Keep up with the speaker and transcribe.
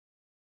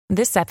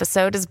This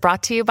episode is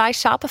brought to you by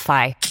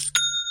Shopify.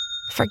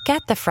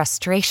 Forget the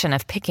frustration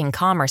of picking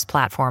commerce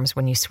platforms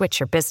when you switch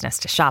your business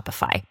to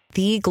Shopify,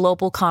 the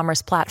global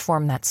commerce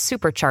platform that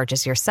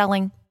supercharges your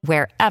selling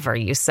wherever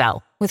you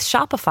sell. With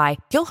Shopify,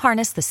 you'll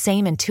harness the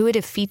same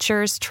intuitive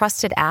features,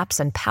 trusted apps,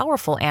 and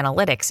powerful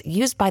analytics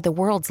used by the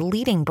world's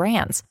leading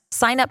brands.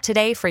 Sign up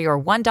today for your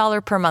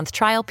 $1 per month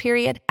trial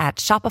period at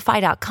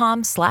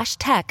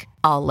shopify.com/tech,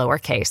 all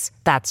lowercase.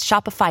 That's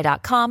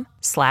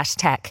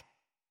shopify.com/tech.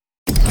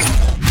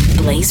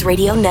 Blaze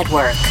Radio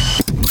Network.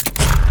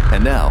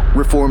 And now,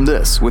 Reform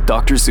This with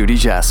Dr. Zuhdi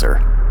Jasser.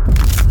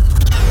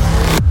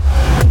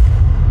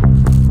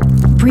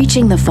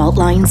 Breaching the fault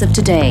lines of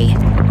today.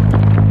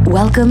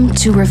 Welcome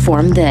to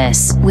Reform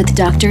This with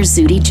Dr.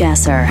 Zuhdi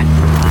Jasser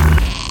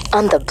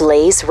on the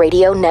Blaze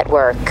Radio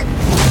Network.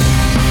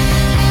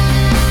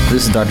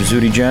 This is Dr.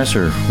 Zuhdi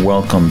Jasser.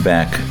 Welcome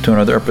back to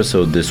another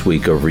episode this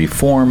week of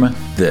Reform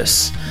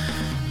This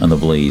on the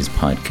Blaze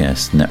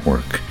Podcast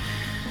Network.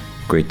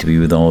 Great to be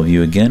with all of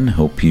you again.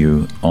 Hope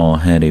you all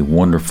had a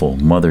wonderful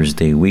Mother's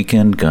Day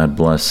weekend. God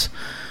bless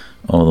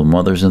all the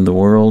mothers in the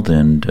world,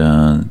 and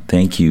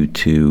thank you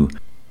to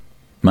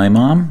my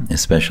mom,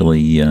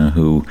 especially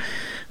who,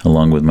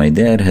 along with my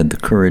dad, had the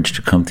courage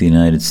to come to the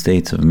United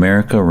States of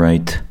America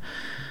right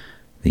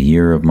the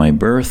year of my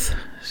birth,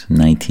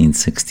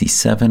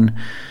 1967,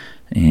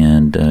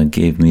 and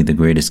gave me the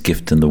greatest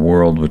gift in the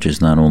world, which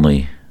is not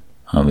only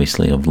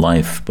obviously of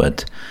life,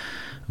 but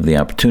of the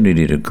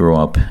opportunity to grow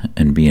up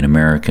and be an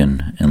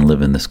American and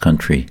live in this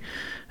country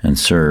and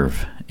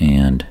serve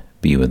and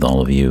be with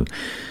all of you.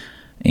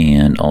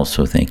 And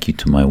also thank you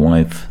to my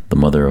wife, the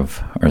mother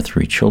of our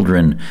 3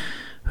 children,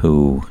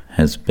 who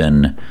has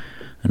been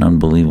an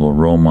unbelievable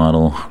role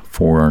model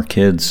for our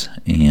kids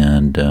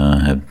and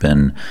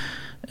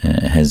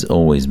has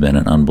always been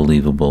an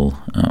unbelievable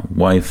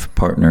wife,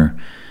 partner,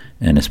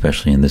 and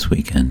especially in this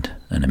weekend,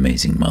 an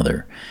amazing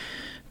mother.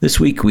 This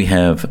week we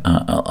have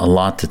a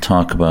lot to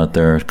talk about.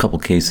 There are a couple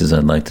cases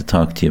I'd like to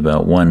talk to you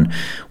about. One,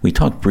 we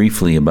talked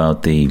briefly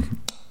about the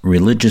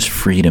religious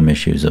freedom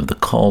issues of the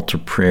call to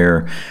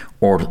prayer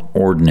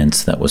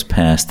ordinance that was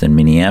passed in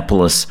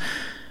Minneapolis,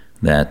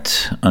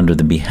 that under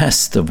the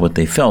behest of what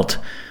they thought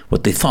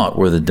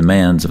were the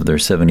demands of their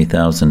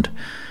 70,000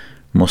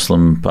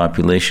 Muslim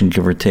population,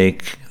 give or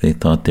take, they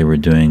thought they were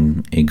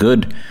doing a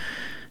good.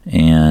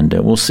 And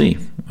we'll see.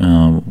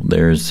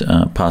 There's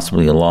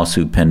possibly a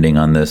lawsuit pending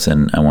on this,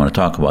 and I want to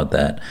talk about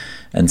that.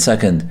 And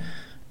second,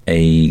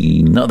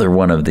 another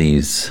one of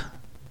these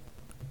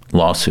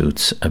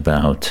lawsuits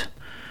about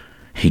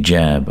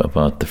hijab,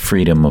 about the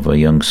freedom of a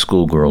young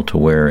schoolgirl to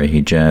wear a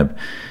hijab.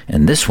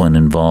 And this one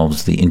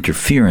involves the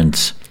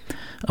interference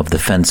of the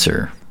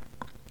fencer,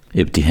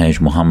 Ibtihaj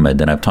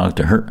Muhammad. And I've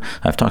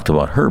talked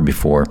about her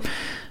before,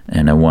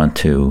 and I want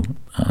to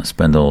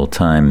spend a little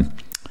time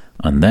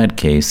on that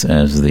case,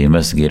 as the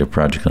Investigative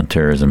Project on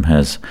Terrorism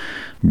has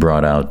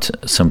brought out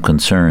some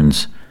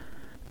concerns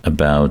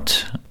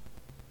about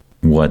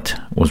what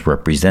was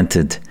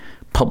represented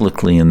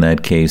publicly in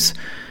that case,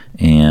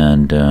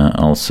 and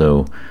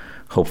also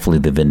hopefully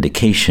the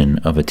vindication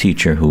of a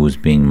teacher who was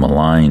being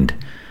maligned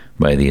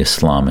by the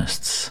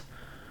Islamists.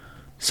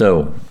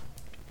 So,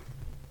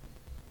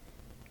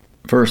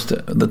 first,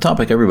 the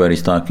topic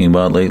everybody's talking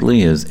about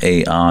lately is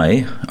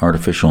AI,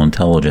 artificial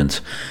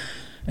intelligence.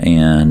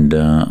 And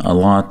a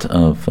lot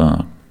of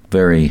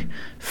very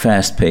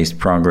fast-paced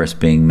progress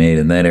being made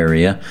in that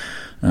area,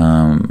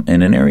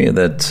 in an area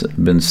that's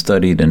been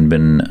studied and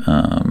been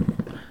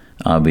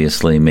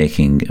obviously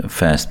making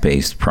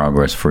fast-paced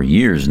progress for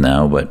years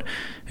now, but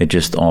it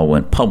just all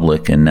went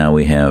public, and now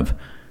we have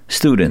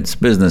students,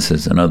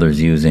 businesses, and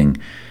others using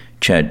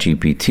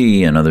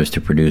ChatGPT and others to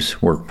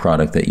produce work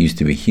product that used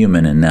to be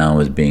human and now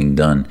is being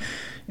done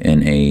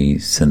in a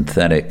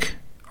synthetic,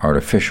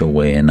 artificial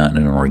way and not in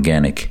an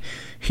organic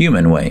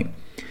human way.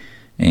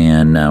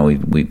 And now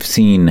we've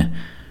seen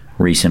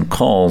recent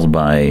calls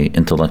by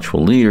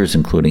intellectual leaders,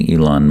 including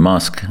Elon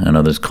Musk and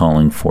others,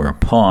 calling for a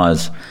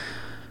pause.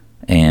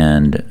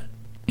 And,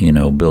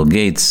 Bill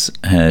Gates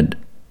had,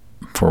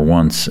 for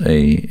once,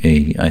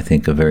 I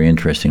think a very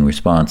interesting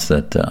response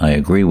that I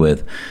agree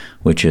with,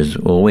 which is,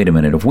 well, wait a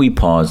minute, if we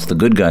pause, the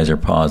good guys are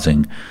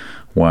pausing,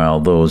 while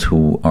those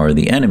who are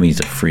the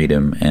enemies of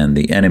freedom and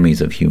the enemies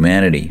of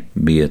humanity,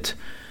 be it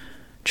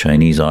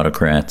Chinese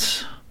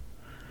autocrats,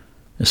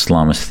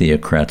 Islamist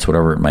theocrats,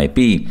 whatever it might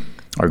be,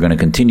 are going to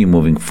continue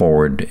moving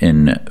forward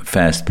in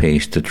fast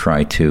pace to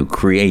try to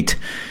create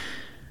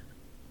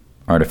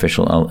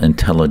artificial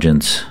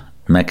intelligence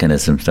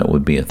mechanisms that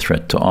would be a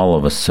threat to all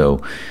of us.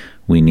 So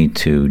we need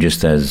to,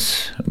 just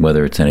as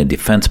whether it's in a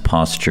defense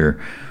posture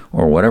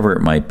or whatever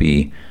it might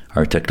be,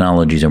 our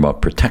technologies are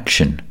about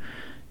protection,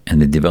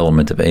 and the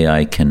development of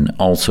AI can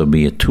also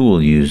be a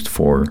tool used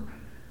for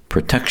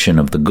protection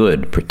of the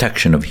good,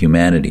 protection of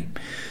humanity.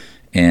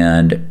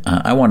 And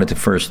I wanted to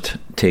first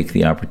take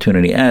the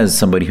opportunity, as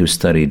somebody who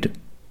studied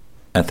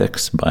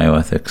ethics,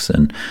 bioethics,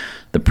 and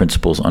the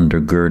principles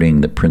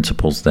undergirding the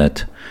principles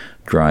that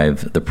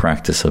drive the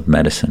practice of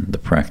medicine, the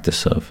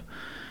practice of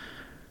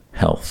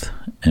health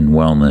and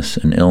wellness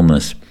and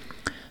illness,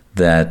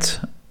 that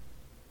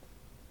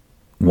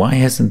why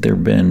hasn't there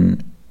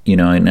been,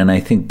 and I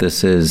think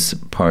this is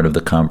part of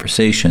the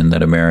conversation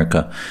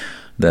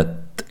that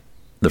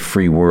the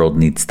free world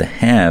needs to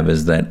have,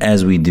 is that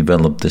as we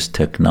develop this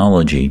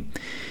technology,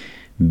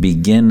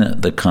 begin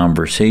the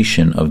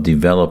conversation of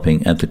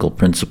developing ethical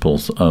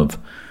principles of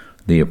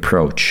the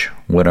approach.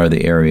 What are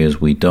the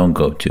areas we don't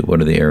go to?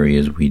 What are the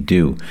areas we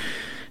do?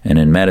 And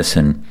in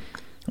medicine,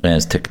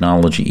 as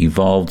technology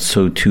evolved,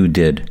 so too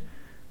did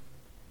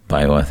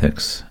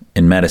bioethics.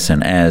 In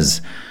medicine,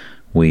 as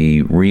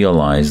we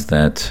realized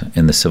that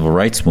in the civil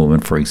rights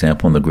movement, for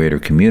example, in the greater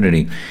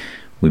community,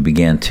 we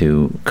began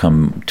to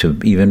come to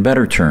even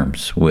better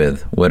terms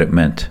with what it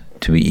meant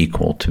to be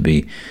equal, to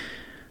be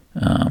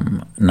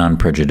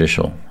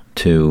non-prejudicial,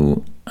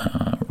 to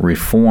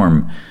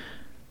reform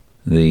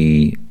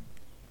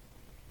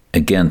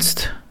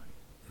against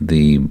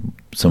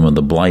some of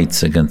the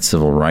blights against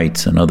civil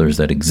rights and others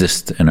that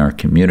exist in our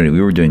community.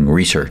 We were doing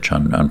research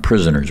on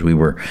prisoners.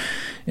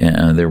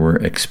 There were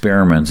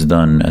experiments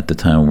done at the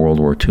time of World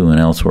War II and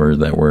elsewhere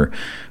that were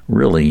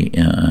really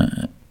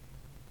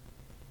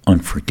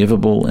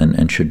unforgivable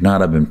and should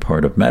not have been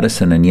part of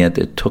medicine, and yet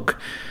it took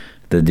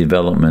the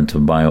development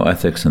of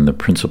bioethics and the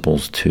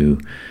principles to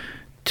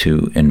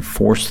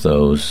enforce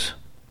those,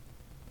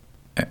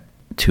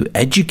 to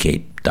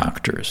educate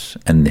doctors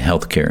and the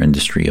healthcare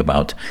industry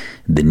about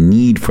the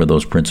need for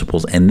those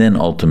principles, and then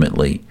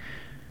ultimately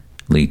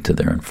lead to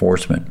their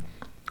enforcement.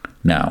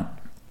 Now,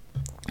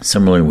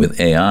 similarly with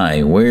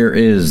AI, where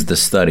is the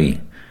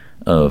study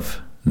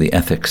of the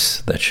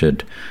ethics that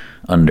should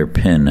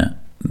underpin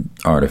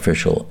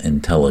artificial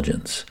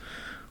intelligence?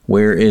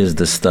 Where is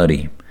the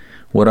study?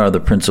 What are the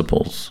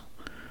principles?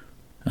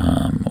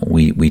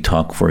 We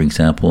talk, for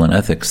example, in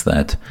ethics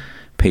that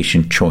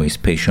patient choice,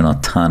 patient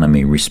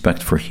autonomy,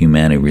 respect for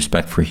humanity,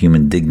 respect for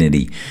human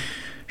dignity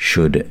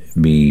should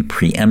be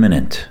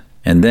preeminent.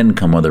 And then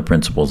come other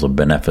principles of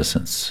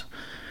beneficence,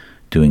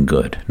 doing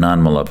good,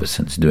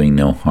 non-maleficence, doing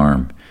no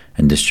harm,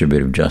 and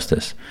distributive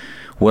justice.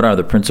 What are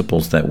the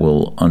principles that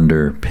will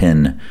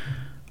underpin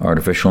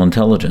artificial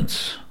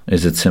intelligence?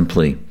 Is it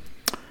simply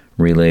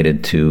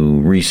related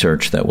to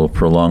research that will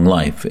prolong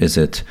life? Is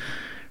it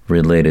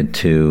related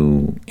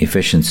to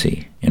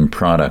efficiency in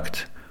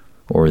product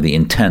or the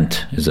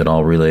intent? Is it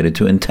all related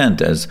to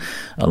intent, as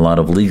a lot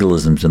of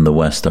legalisms in the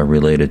West are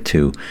related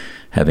to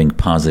having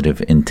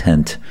positive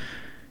intent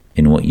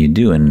in what you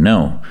do? And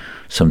no,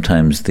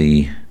 sometimes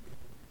the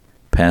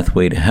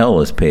pathway to hell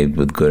is paved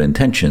with good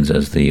intentions,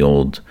 as the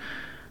old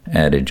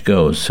adage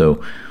goes.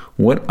 So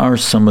what are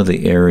some of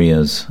the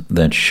areas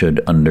that should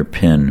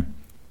underpin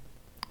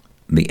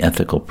the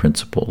ethical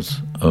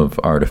principles of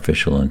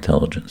artificial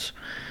intelligence?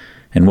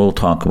 And we'll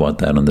talk about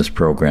that on this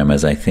program,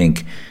 as I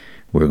think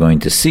we're going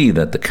to see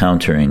that the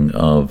countering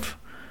of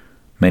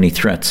many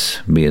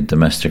threats, be it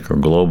domestic or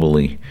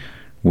globally,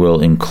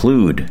 will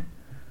include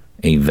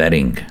a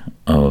vetting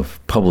of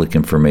public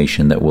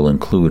information that will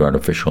include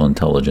artificial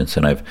intelligence.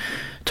 And I've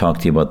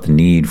talked to you about the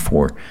need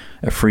for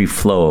a free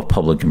flow of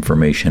public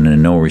information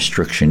and no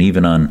restriction,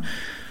 even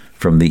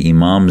from the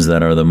imams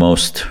that are the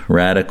most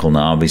radical.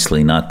 Now,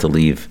 obviously not to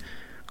leave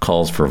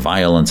calls for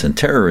violence and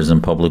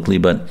terrorism publicly,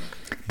 but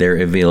their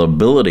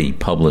availability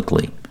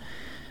publicly,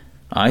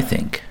 I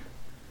think,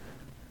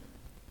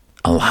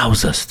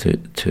 allows us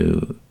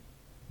to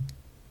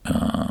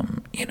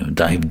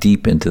dive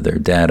deep into their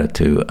data,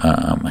 to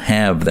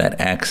have that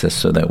access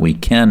so that we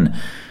can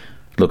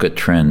look at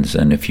trends.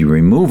 And if you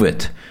remove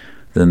it,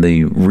 then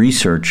the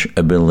research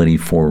ability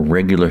for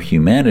regular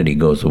humanity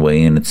goes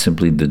away, and it's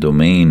simply the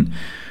domain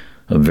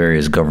of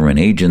various government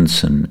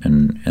agents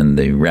and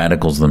the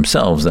radicals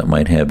themselves that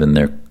might have in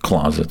their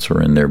closets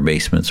or in their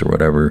basements or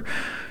whatever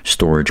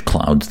storage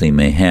clouds they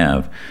may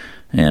have.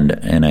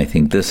 And I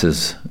think this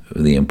is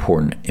the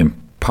important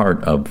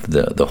part of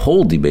the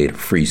whole debate of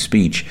free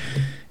speech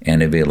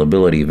and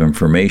availability of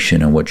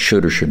information and what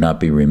should or should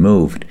not be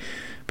removed,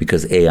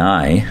 because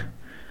AI,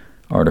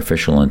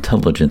 artificial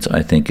intelligence,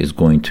 I think, is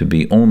going to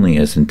be only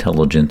as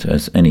intelligent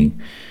as any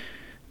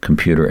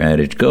computer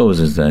adage goes,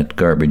 is that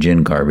garbage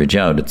in, garbage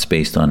out. It's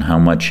based on how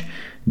much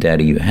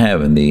data you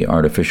have, and the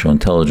artificial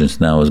intelligence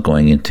now is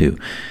going into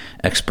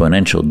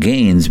exponential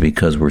gains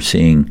because we're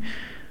seeing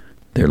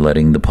they're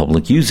letting the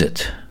public use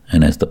it.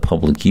 And as the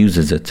public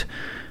uses it,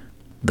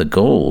 the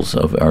goals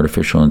of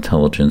artificial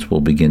intelligence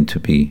will begin to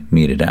be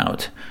meted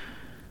out.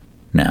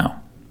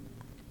 Now,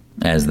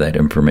 as that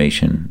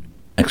information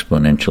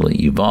exponentially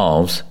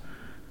evolves,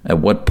 at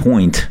what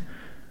point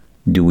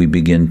do we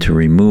begin to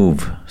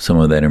remove some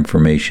of that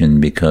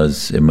information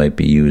because it might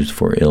be used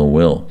for ill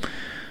will?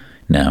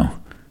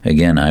 Now,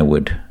 again, I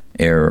would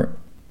err,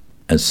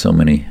 as so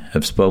many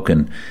have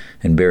spoken,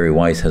 and Barry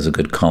Weiss has a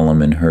good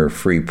column in her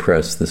Free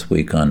Press this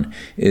week on,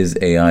 is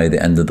AI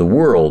the end of the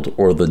world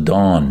or the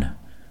dawn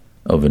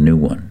of a new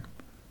one?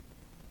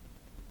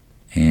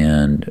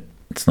 And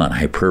it's not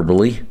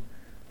hyperbole.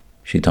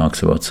 She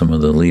talks about some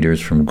of the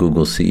leaders, from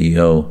Google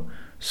CEO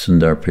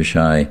Sundar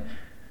Pichai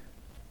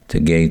to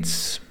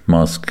Gates,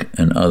 Musk,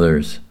 and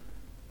others,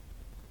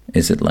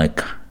 Is it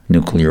like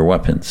nuclear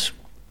weapons?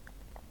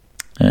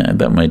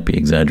 That might be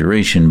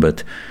exaggeration,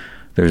 but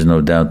there's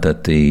no doubt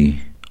that the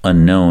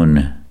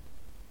unknown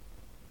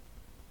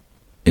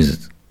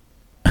is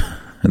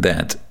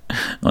that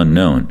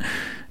unknown.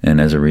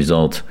 And as a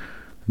result,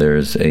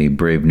 there's a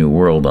brave new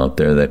world out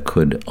there that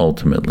could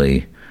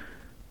ultimately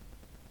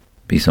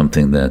be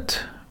something that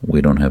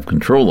we don't have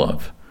control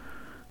of.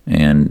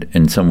 And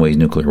in some ways,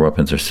 nuclear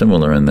weapons are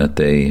similar in that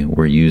they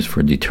were used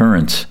for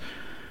deterrence,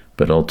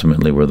 but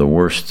ultimately were the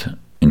worst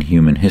in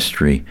human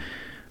history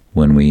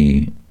when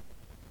we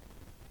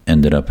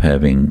ended up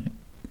having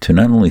to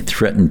not only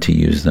threaten to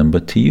use them,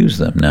 but to use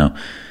them. Now,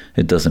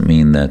 it doesn't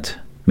mean that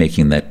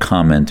making that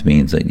comment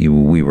means that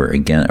we were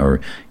against,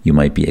 or you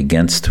might be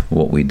against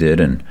what we did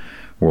in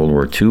World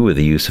War II with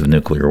the use of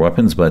nuclear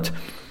weapons, but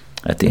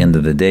at the end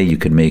of the day, you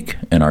could make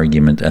an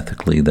argument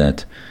ethically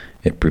that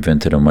it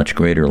prevented a much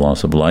greater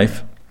loss of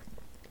life.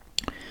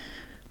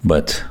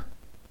 But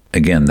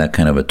again, that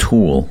kind of a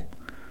tool,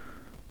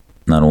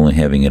 not only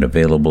having it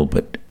available,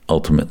 but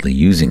ultimately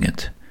using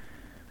it,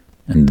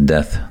 and the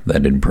death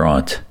that it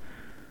brought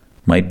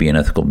might be an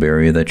ethical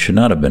barrier that should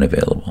not have been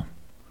available.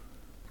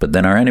 But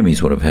then our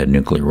enemies would have had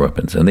nuclear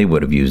weapons, and they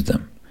would have used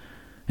them.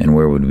 And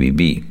where would we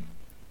be?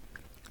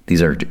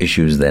 These are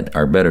issues that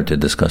are better to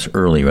discuss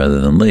early rather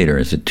than later.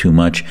 Is it too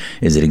much?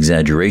 Is it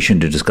exaggeration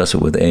to discuss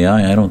it with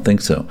AI? I don't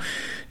think so.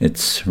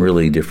 It's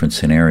really different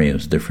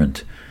scenarios,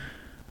 different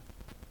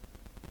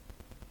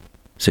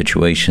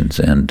situations,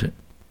 and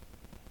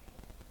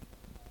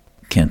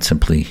can't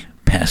simply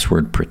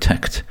password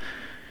protect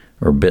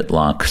or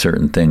BitLock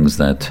certain things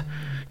that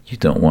you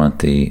don't want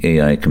the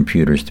AI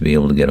computers to be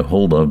able to get a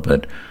hold of.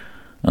 But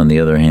on the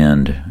other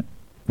hand,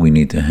 we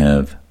need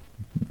to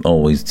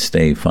always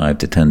stay 5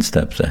 to 10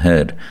 steps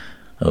ahead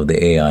of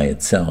the AI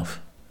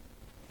itself.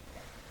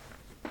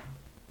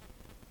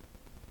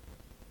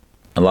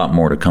 A lot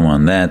more to come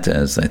on that,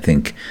 as I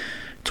think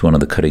it's one of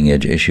the cutting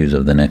edge issues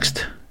of the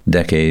next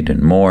decade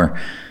and more.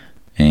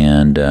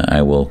 And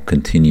I will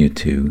continue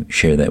to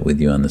share that with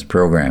you on this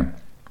program.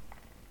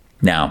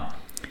 Now,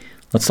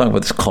 let's talk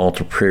about this call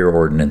to prayer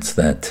ordinance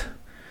that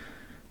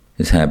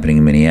is happening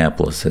in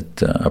Minneapolis.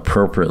 It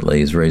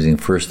appropriately is raising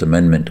First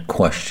Amendment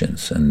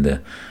questions.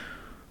 And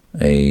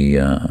a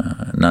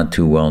not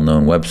too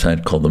well-known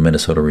website called the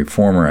Minnesota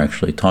Reformer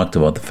actually talked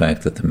about the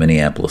fact that the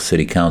Minneapolis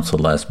City Council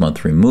last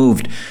month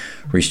removed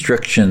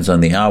restrictions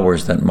on the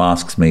hours that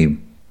mosques may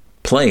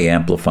play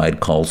amplified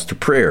calls to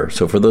prayer.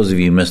 So for those of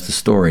you who missed the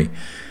story,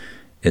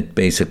 it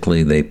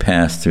basically, they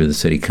passed through the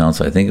city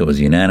council, I think it was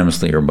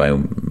unanimously or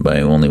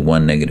by only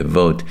one negative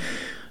vote,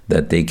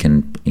 that they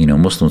can,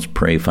 Muslims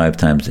pray 5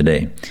 times a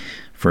day.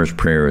 First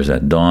prayer is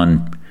at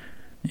dawn,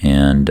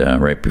 and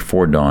right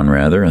before dawn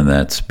rather, and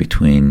that's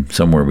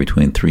somewhere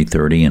between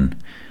 3:30 and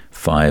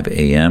 5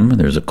 a.m.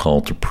 There's a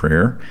call to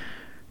prayer.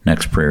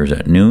 Next prayer is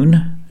at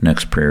noon.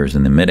 Next prayer is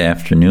in the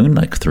mid-afternoon,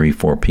 like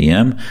 4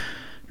 p.m.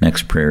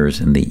 Next prayer is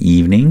in the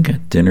evening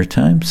at dinner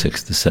time,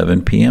 6 to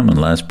 7 p.m. And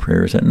last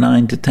prayer is at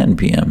 9 to 10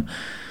 p.m.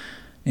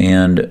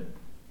 And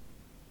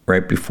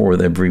right before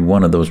every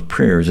one of those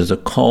prayers is a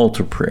call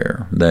to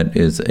prayer that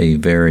is a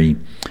very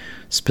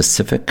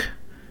specific,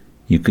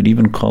 you could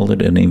even call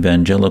it an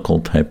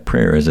evangelical type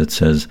prayer, as it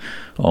says,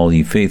 all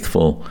ye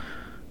faithful,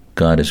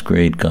 God is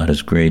great,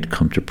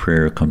 come to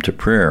prayer, come to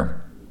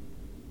prayer.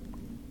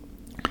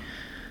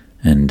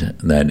 And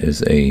that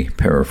is a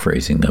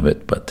paraphrasing of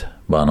it, but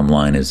bottom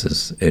line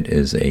is it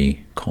is a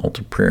call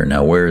to prayer.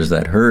 Now, where is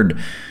that heard?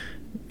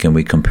 Can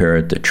we compare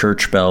it to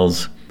church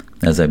bells?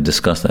 As I've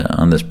discussed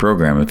on this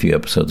program a few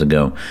episodes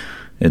ago,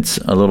 it's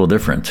a little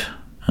different.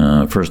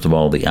 First of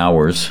all, the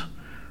hours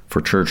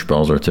for church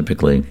bells are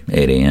typically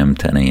 8 a.m.,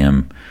 10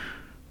 a.m.,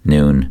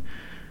 noon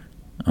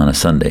on a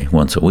Sunday,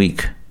 once a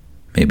week,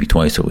 maybe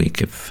twice a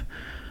week if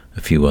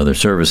a few other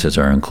services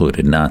are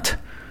included, not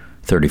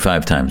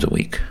 35 times a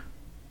week,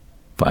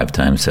 5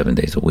 times, 7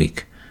 days a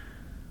week.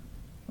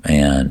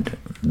 And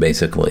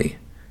basically,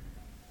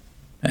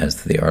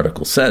 as the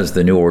article says,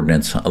 the new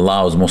ordinance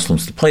allows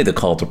Muslims to play the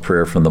call to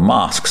prayer from the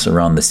mosques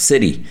around the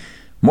city.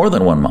 More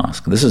than one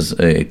mosque. This is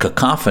a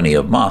cacophony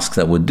of mosques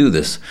that would do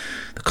this.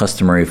 The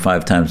customary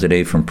 5 times a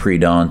day from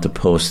pre-dawn to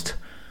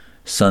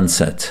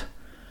post-sunset.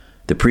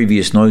 The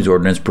previous noise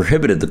ordinance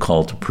prohibited the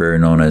call to prayer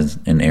known as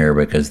in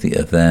Arabic as the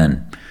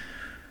adhan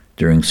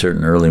during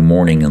certain early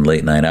morning and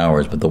late night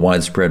hours, but the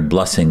widespread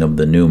blessing of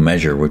the new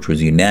measure, which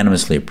was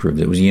unanimously approved,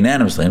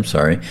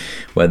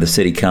 by the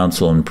city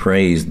council and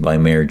praised by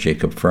Mayor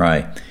Jacob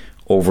Fry,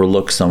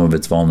 overlooks some of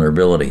its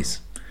vulnerabilities.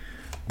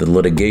 The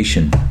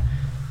litigation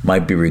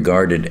might be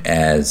regarded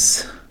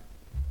as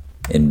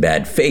in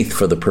bad faith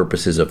for the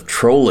purposes of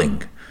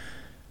trolling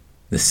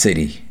the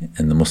city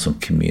and the Muslim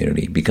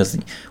community, because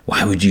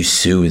why would you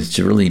sue? It's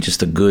really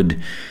just a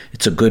good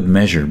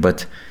measure,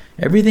 but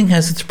everything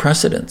has its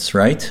precedents,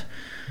 right?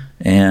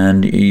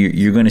 And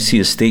you're going to see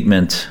a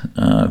statement,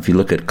 if you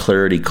look at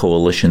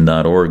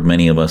claritycoalition.org,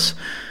 many of us,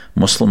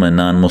 Muslim and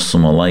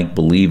non-Muslim alike,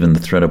 believe in the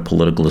threat of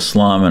political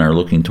Islam and are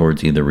looking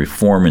towards either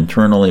reform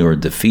internally or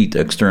defeat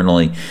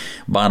externally.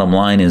 Bottom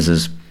line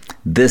is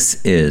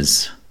This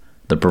is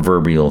the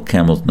proverbial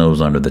camel's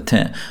nose under the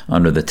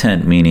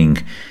tent, meaning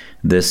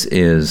this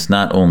is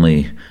not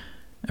only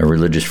a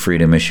religious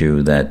freedom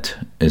issue that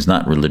is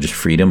not religious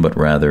freedom, but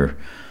rather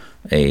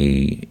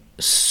a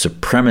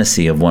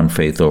supremacy of one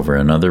faith over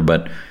another,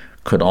 but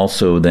could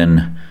also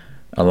then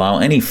allow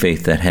any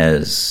faith that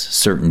has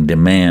certain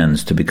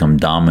demands to become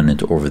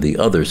dominant over the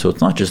other. So it's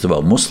not just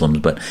about Muslims,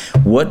 but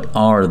what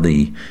are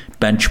the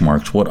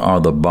benchmarks? What are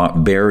the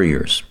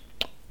barriers,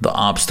 the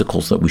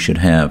obstacles that we should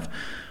have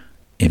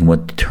in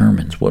what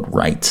determines what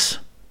rights,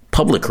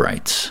 public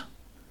rights,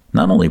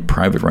 not only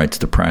private rights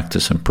to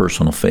practice and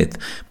personal faith,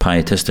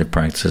 pietistic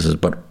practices,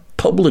 but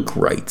public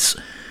rights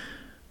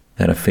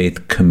that a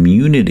faith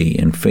community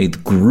and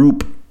faith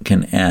group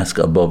can ask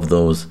above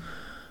those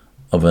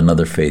of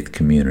another faith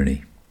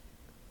community.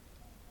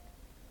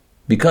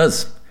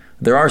 Because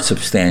there are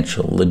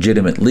substantial,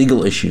 legitimate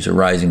legal issues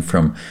arising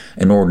from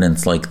an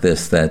ordinance like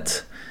this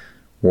that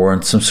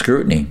warrant some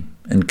scrutiny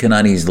and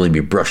cannot easily be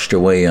brushed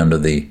away under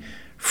the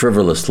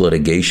frivolous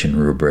litigation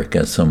rubric,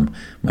 as some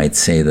might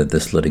say that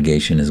this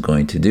litigation is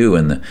going to do,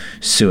 and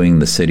suing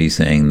the city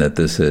saying that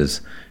this is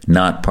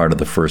not part of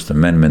the First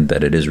Amendment,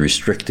 that it is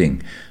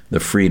restricting the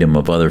freedom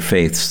of other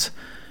faiths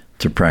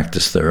to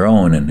practice their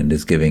own, and it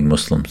is giving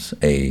Muslims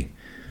a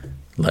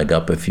leg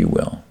up, if you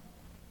will.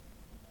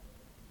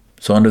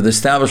 So under the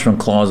Establishment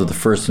Clause of the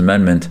First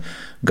Amendment,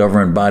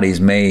 government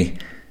bodies may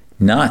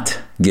not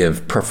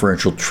give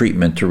preferential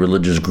treatment to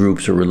religious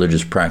groups or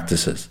religious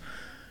practices.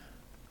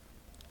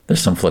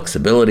 There's some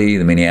flexibility.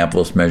 The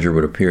Minneapolis measure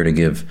would appear to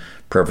give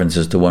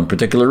preferences to one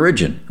particular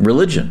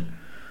religion,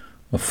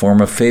 a form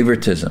of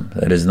favoritism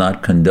that is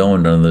not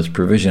condoned under this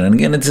provision. And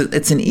again,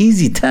 it's an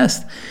easy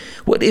test.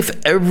 What if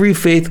every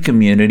faith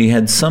community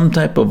had some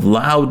type of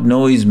loud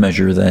noise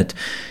measure that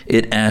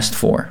it asked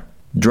for?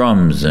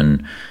 Drums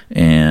and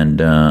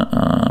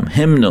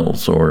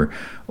hymnals or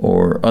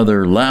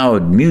other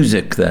loud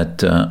music that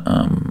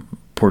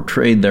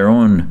portrayed their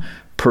own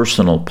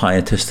personal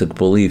pietistic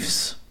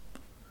beliefs.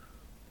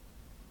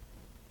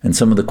 And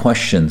some of the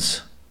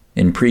questions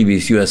in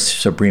previous U.S.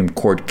 Supreme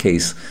Court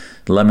case,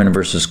 Lemon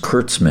versus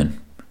Kurtzman,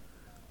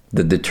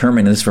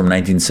 this from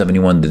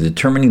 1971, the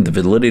determining the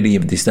validity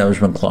of the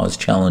Establishment Clause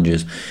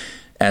challenges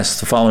asks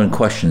the following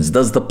questions.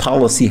 Does the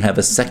policy have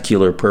a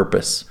secular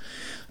purpose?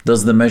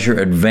 Does the measure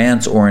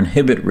advance or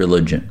inhibit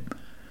religion?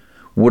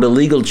 Would a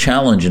legal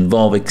challenge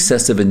involve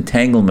excessive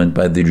entanglement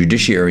by the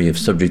judiciary if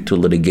subject to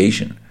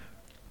litigation?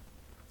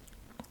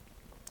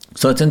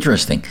 So it's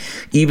interesting.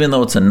 Even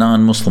though it's a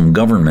non-Muslim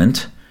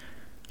government,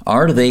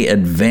 are they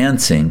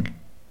advancing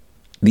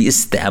the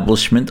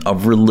establishment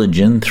of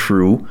religion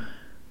through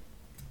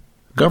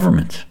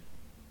government?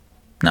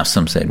 Now,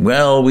 some said,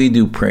 well, we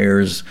do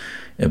prayers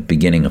at the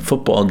beginning of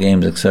football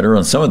games, etc.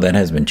 And some of that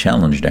has been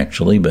challenged,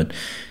 actually. But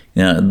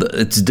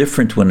it's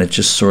different when it's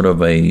just sort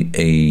of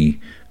a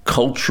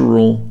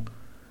cultural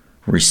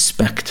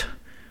respect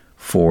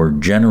for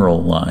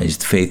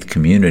generalized faith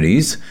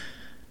communities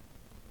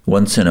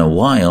once in a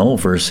while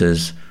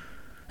versus...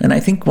 And I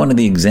think one of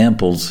the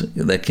examples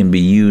that can be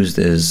used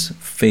is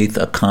faith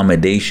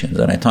accommodations.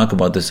 And I talk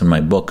about this in my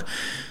book,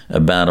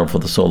 A Battle for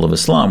the Soul of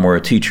Islam, where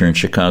a teacher in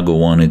Chicago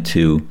wanted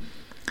to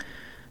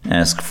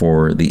ask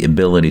for the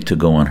ability to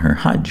go on her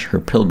Hajj, her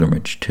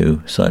pilgrimage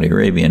to Saudi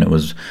Arabia.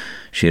 And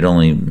she had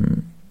only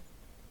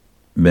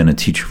been a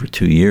teacher for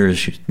 2 years,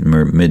 she's in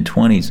her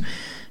mid-20s,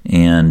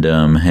 and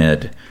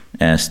had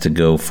asked to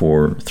go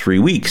for 3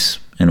 weeks.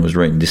 And it was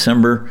right in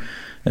December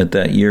at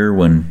that year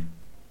when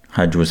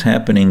Hajj was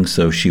happening,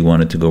 so she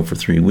wanted to go for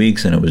 3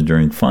 weeks, and it was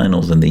during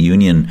finals, and the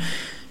union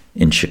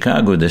in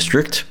Chicago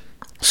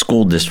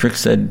school district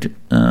said,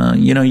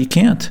 you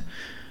can't.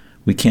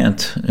 We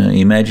can't.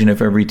 Imagine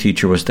if every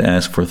teacher was to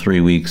ask for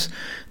 3 weeks.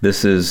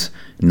 This is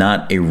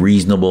not a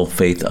reasonable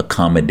faith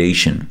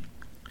accommodation.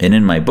 And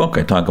in my book,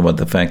 I talk about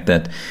the fact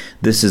that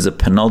this is a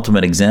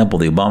penultimate example.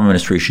 The Obama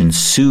administration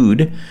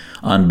sued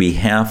on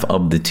behalf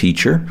of the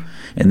teacher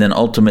and then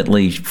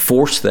ultimately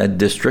forced that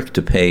district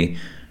to pay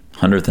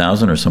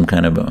 $100,000 or some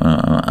kind of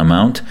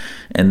amount,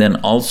 and then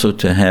also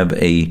to have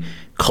a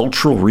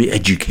cultural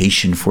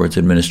re-education for its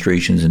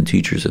administrations and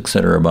teachers,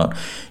 etc., about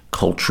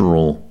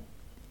cultural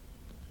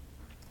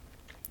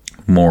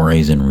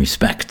mores and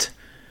respect.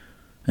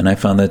 And I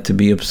found that to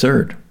be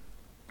absurd.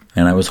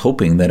 And I was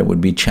hoping that it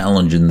would be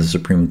challenged in the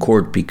Supreme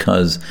Court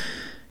because,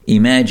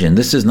 imagine,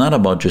 this is not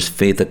about just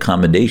faith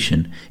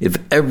accommodation. If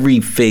every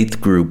faith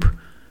group,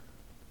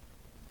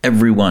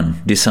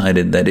 everyone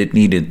decided that it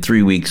needed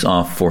 3 weeks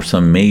off for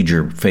some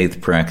major faith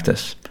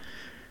practice.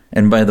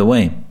 And by the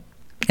way,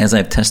 as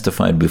I've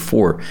testified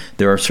before,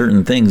 there are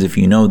certain things, if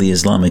you know the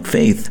Islamic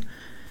faith,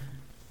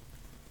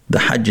 the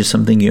Hajj is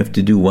something you have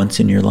to do once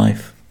in your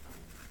life.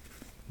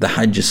 The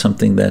Hajj is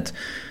something that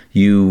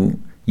you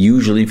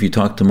usually, if you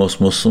talk to most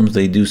Muslims,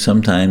 they do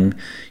sometime,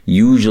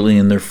 usually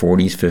in their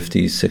 40s,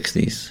 50s,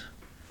 60s.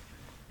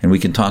 And we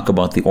can talk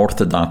about the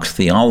orthodox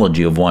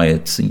theology of why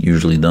it's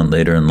usually done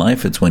later in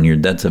life. It's when your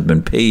debts have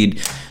been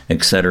paid,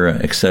 etc.,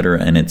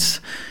 etc. And it's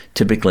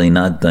typically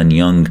not done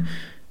young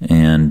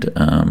and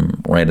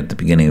right at the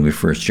beginning of your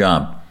first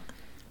job.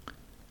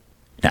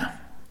 Now,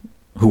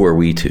 who are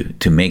we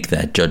to make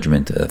that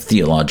judgment, a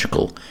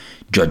theological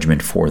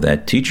judgment for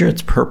that teacher?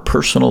 It's her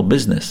personal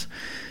business.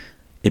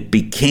 It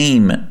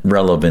became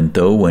relevant,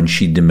 though, when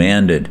she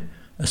demanded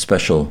a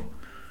special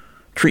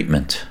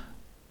treatment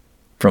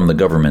from the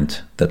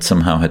government that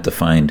somehow had to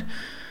find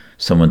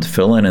someone to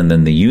fill in, and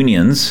then the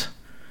unions,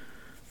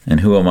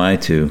 and who am I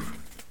to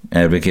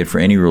advocate for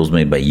any rules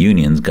made by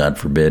unions, God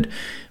forbid,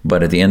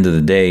 but at the end of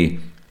the day,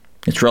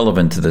 it's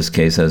relevant to this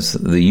case as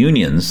the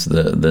unions,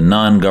 the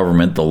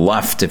non-government, the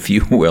left, if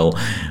you will,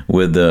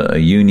 with the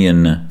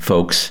union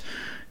folks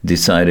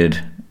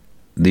decided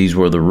these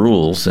were the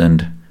rules,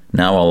 and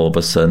now all of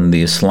a sudden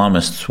the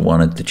Islamists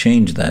wanted to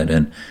change that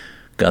and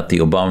got the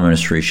Obama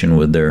administration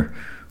with their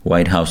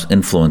White House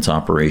influence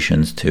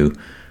operations to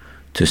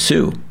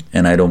sue.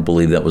 And I don't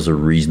believe that was a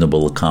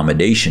reasonable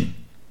accommodation.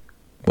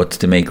 What's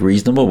to make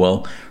reasonable?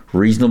 Well,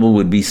 reasonable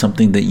would be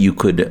something that you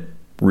could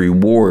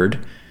reward,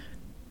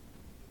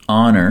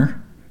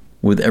 honor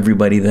with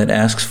everybody that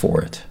asks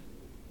for it.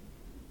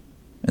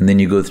 And then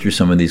you go through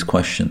some of these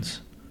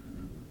questions.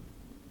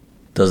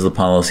 Does the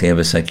policy have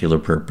a secular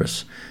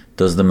purpose?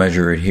 Does the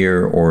measure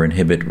adhere or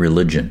inhibit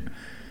religion?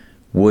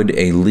 Would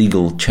a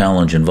legal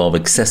challenge involve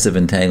excessive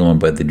entanglement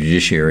by the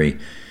judiciary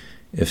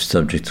if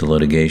subject to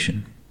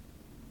litigation?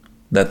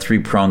 That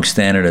three-pronged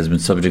standard has been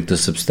subject to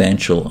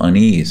substantial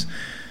unease,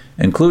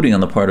 including on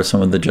the part of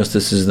some of the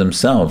justices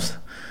themselves.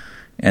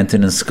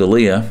 Antonin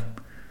Scalia,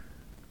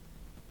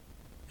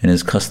 in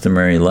his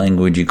customary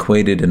language,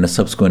 equated in a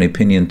subsequent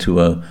opinion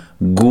to a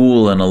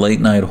ghoul in a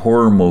late-night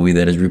horror movie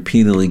that is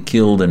repeatedly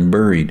killed and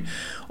buried,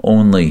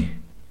 only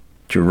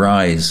to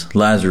rise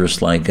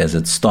Lazarus-like as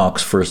it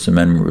stalks First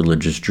Amendment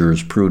religious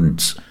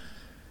jurisprudence.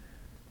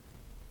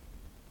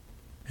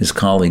 His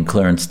colleague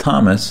Clarence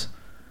Thomas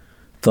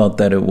thought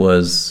that it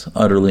was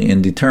utterly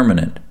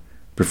indeterminate,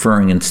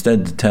 preferring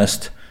instead to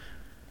test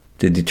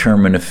to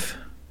determine if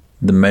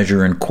the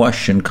measure in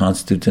question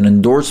constitutes an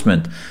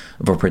endorsement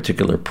of a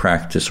particular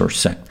practice or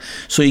sect.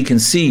 So you can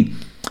see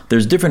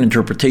there's different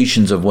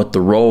interpretations of what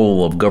the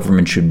role of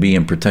government should be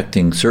in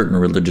protecting certain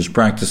religious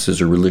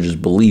practices or religious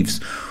beliefs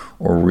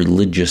or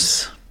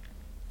religious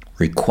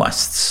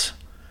requests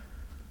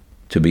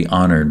to be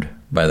honored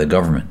by the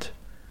government.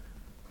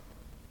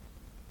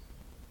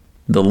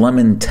 The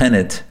Lemon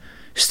tenet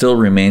still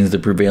remains the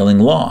prevailing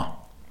law,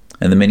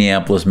 and the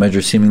Minneapolis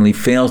measure seemingly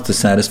fails to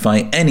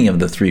satisfy any of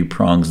the three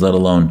prongs, let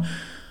alone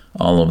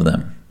all of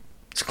them.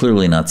 It's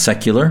clearly not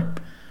secular.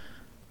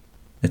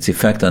 Its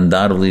effect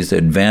undoubtedly is to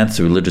advance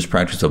the religious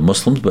practice of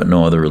Muslims, but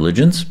no other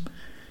religions.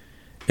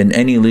 And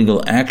any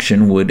legal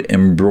action would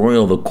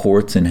embroil the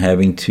courts in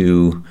having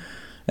to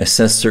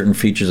assess certain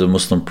features of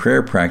Muslim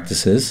prayer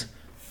practices,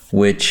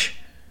 which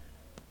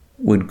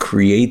would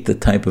create the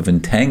type of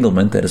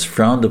entanglement that is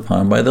frowned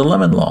upon by the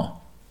Lemon Law.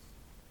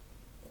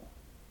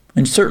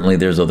 And certainly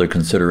there's other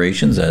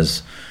considerations,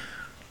 as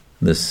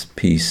this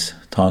piece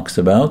talks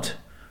about.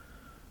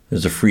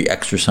 There's a free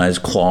exercise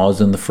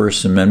clause in the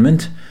First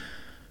Amendment,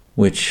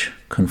 which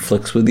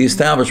conflicts with the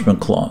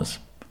Establishment Clause.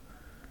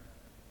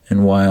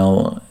 And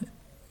while,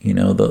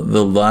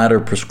 the latter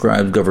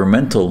prescribes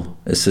governmental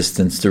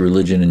assistance to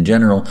religion in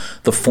general,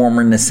 the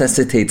former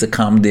necessitates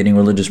accommodating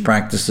religious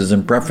practices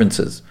and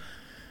preferences.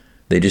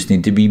 They just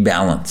need to be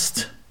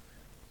balanced.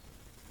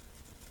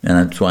 And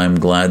that's why I'm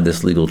glad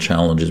this legal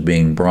challenge is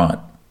being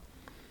brought.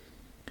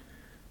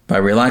 By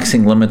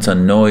relaxing limits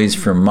on noise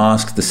from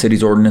mosques, the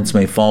city's ordinance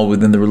may fall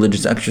within the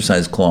religious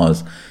exercise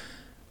clause.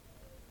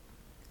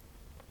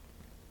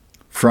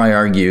 Fry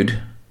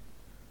argued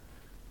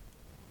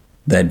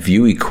that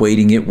view,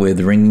 equating it with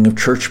ringing of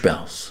church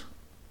bells.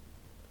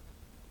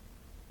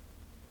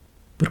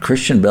 But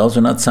Christian bells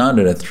are not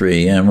sounded at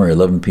 3 a.m. or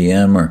 11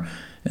 p.m.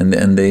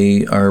 and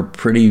they are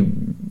pretty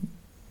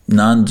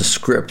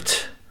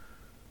nondescript.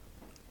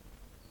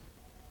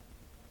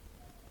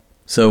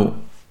 So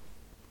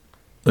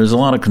there's a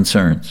lot of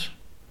concerns.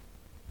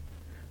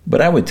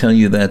 But I would tell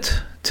you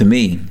that, to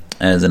me,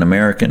 as an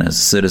American, as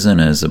a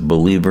citizen, as a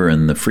believer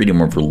in the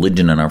freedom of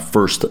religion and our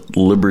first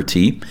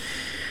liberty,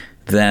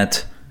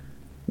 that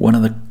one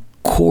of the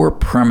core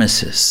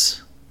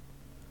premises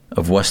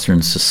of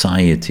Western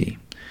society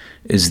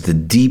is the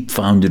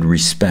deep-founded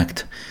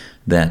respect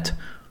that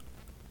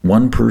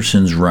one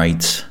person's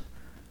rights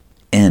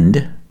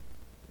end.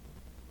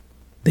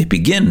 They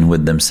begin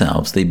with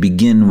themselves. They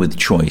begin with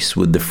choice,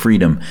 with the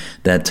freedom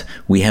that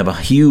we have a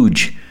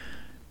huge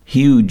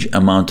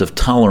amount of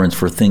tolerance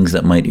for things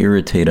that might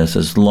irritate us,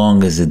 as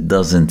long as it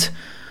doesn't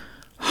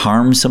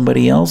harm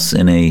somebody else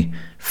in a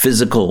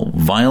physical,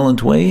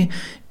 violent way,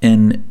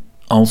 and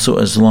also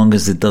as long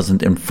as it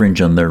doesn't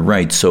infringe on their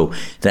rights. So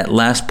that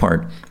last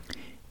part,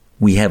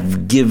 we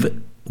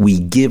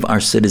give our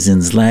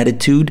citizens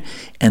latitude,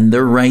 and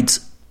their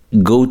rights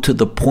go to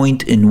the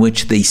point in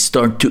which they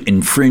start to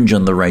infringe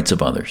on the rights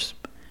of others.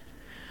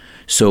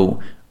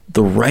 So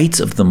the rights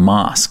of the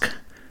mosque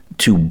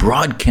to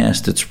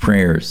broadcast its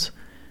prayers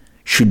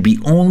should be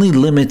only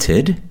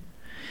limited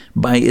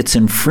by its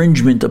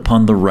infringement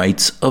upon the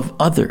rights of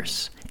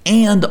others.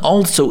 And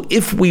also,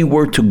 if we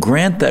were to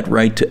grant that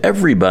right to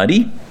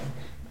everybody,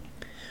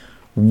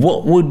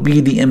 what would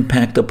be the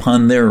impact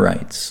upon their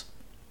rights?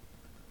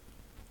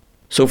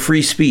 So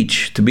free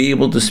speech, to be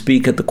able to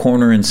speak at the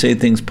corner and say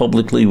things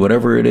publicly,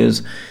 whatever it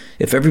is,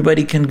 if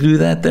everybody can do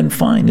that, then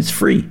fine, it's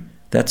free.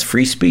 That's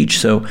free speech.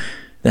 So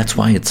that's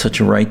why it's such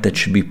a right that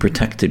should be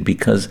protected,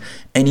 because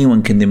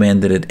anyone can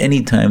demand it at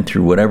any time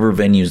through whatever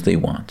venues they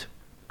want.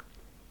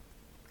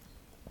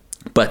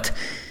 But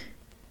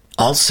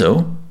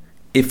also,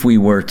 if we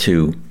were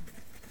to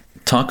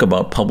talk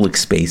about public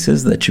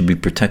spaces that should be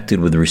protected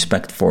with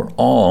respect for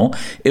all,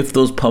 if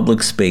those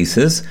public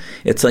spaces,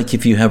 it's like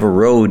if you have a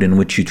road in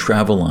which you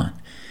travel on,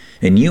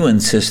 and you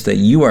insist that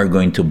you are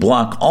going to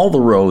block all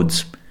the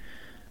roads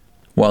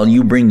while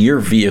you bring your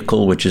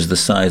vehicle, which is the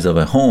size of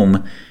a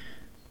home,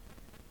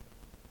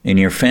 and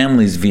your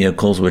family's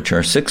vehicles, which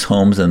are 6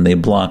 homes, and they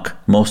block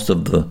most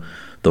of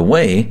the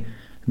way,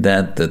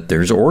 that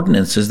there's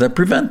ordinances that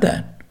prevent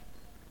that.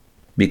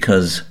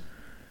 Because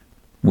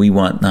we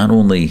want not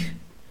only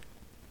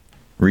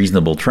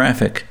reasonable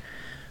traffic,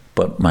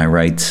 but my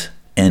rights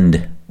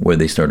end where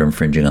they start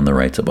infringing on the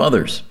rights of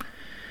others.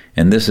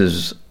 And this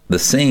is the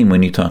same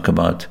when you talk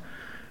about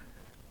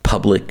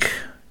public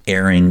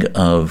airing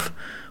of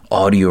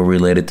audio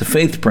related to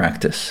faith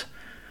practice.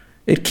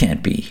 It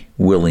can't be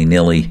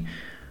willy-nilly,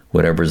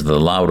 whatever's the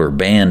louder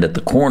band at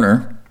the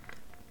corner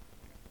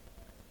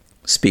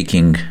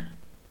speaking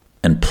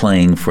and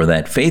playing for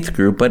that faith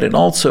group, but it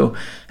also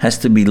has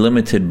to be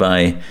limited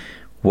by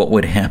what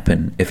would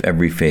happen if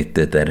every faith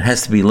did that. It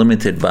has to be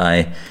limited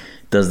by,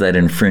 does that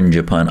infringe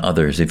upon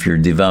others? If you're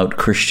a devout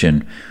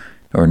Christian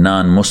or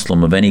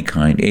non-Muslim of any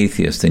kind,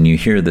 atheist, and you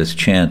hear this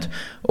chant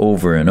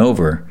over and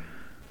over,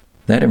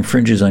 that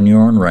infringes on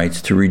your own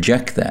rights to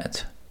reject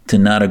that, to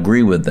not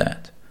agree with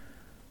that.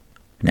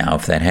 Now,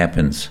 if that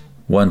happens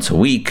once a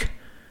week,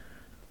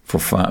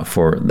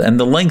 and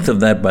the length of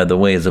that, by the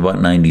way, is about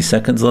 90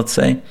 seconds, let's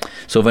say.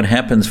 So if it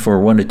happens for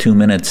 1 to 2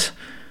 minutes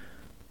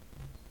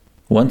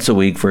once a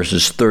week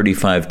versus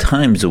 35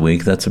 times a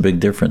week, that's a big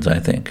difference, I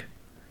think.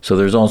 So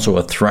there's also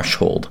a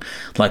threshold.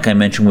 Like I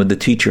mentioned with the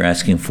teacher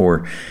asking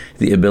for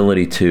the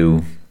ability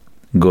to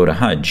go to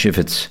Hajj. If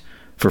it's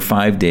for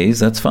 5 days,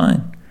 that's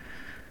fine.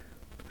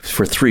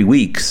 For 3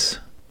 weeks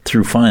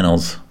through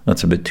finals,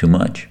 that's a bit too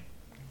much.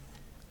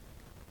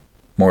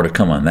 More to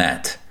come on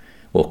that.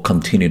 We'll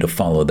continue to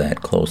follow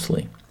that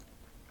closely.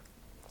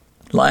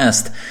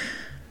 Last,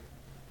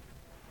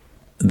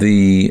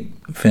 the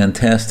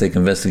fantastic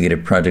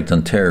investigative project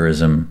on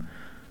terrorism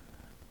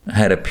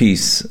had a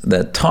piece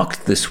that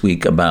talked this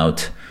week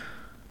about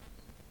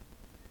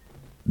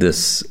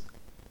this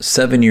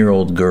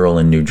 7-year-old girl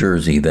in New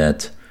Jersey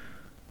that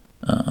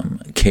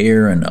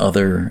CARE and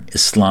other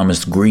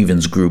Islamist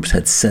grievance groups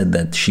had said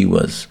that she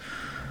was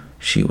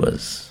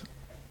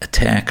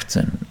attacked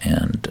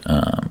and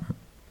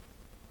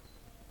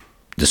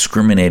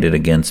discriminated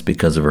against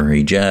because of her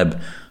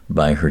hijab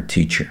by her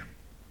teacher.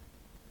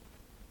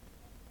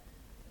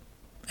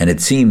 And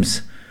it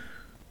seems,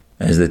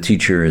 as the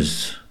teacher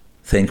is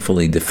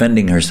thankfully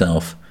defending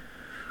herself,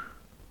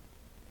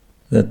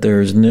 that there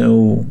is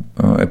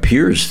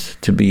appears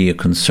to be a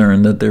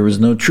concern that there is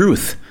no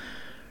truth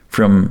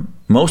from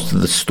most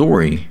of the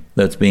story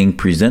that's being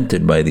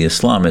presented by the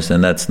Islamists.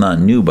 And that's not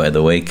new, by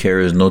the way.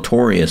 CARE is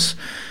notorious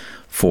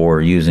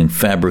for using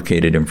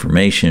fabricated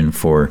information,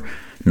 for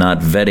not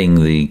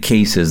vetting the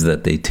cases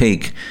that they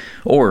take,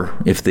 or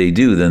if they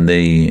do, then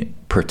they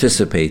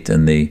participate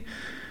in the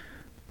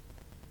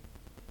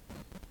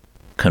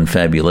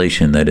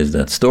confabulation that is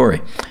that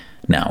story.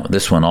 Now,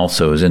 this one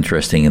also is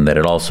interesting in that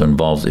it also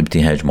involves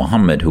Ibtihaj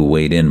Muhammad, who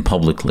weighed in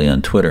publicly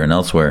on Twitter and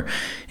elsewhere.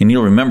 And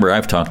you'll remember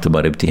I've talked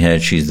about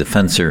Ibtihaj. She's the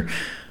fencer,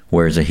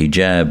 wears a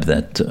hijab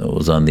that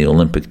was on the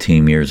Olympic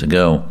team years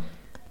ago.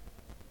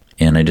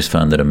 And I just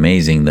found it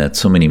amazing that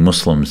so many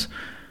Muslims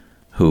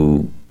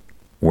who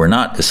were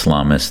not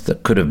Islamists,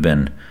 that could have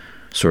been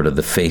sort of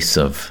the face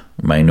of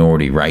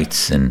minority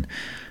rights and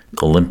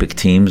Olympic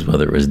teams,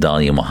 whether it was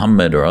Dalia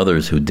Muhammad or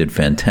others who did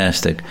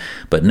fantastic.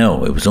 But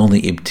no, it was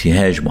only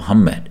Ibtihaj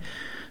Muhammad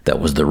that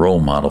was the role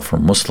model for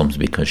Muslims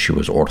because she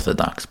was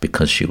Orthodox,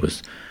 because she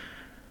was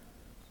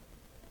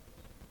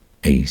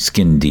a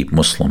skin-deep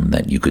Muslim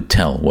that you could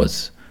tell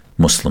was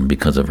Muslim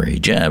because of her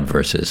hijab,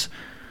 versus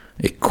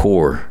a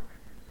core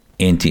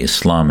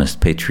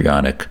anti-Islamist,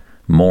 patriotic,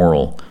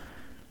 moral,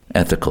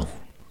 ethical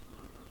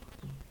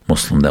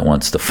Muslim that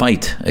wants to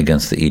fight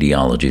against the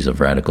ideologies of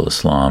radical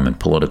Islam and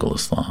political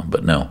Islam.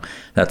 But no,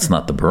 that's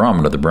not the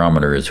barometer. The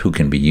barometer is who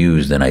can be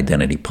used in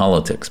identity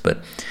politics.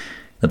 But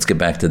let's get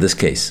back to this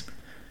case.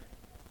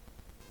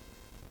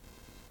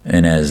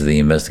 And as the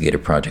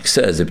investigative project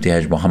says,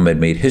 Ibtihaj Muhammad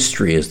made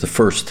history as the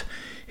first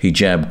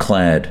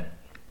hijab-clad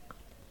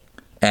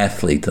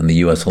athlete on the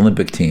U.S.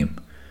 Olympic team.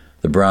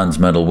 The bronze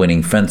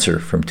medal-winning fencer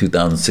from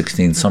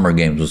 2016 Summer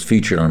Games was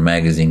featured on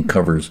magazine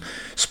covers,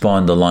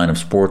 spawned a line of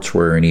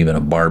sportswear, and even a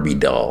Barbie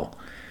doll.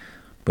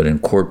 But in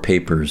court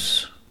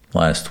papers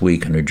Last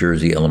week, a New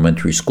Jersey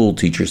elementary school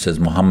teacher says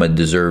Muhammad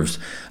deserves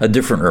a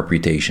different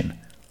reputation.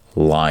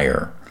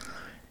 Liar.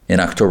 In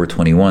October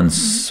 21,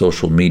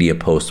 social media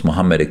post,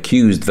 Muhammad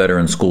accused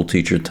veteran school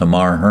teacher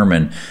Tamar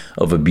Herman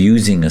of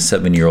abusing a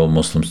 7-year-old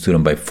Muslim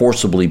student by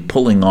forcibly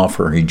pulling off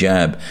her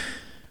hijab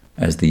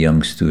as the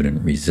young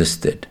student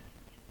resisted.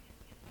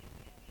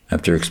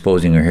 After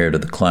exposing her hair to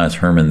the class,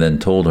 Herman then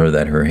told her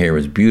that her hair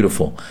was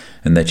beautiful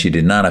and that she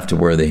did not have to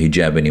wear the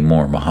hijab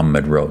anymore,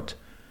 Muhammad wrote.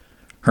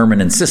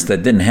 Herman insists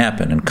that didn't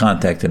happen and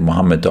contacted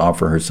Muhammad to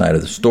offer her side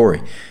of the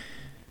story.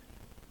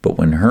 But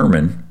when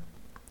Herman,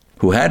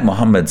 who had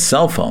Muhammad's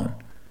cell phone,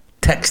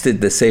 texted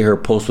to say her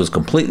post was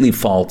completely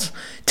false,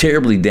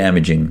 terribly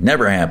damaging,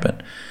 never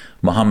happened,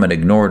 Muhammad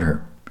ignored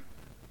her.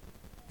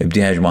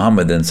 Ibtihaj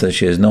Muhammad then says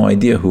she has no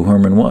idea who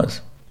Herman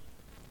was.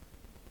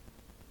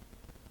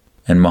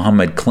 And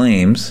Muhammad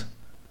claims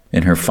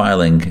in her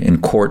filing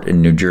in court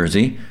in New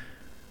Jersey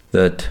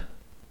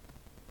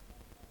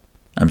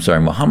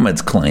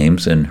Muhammad's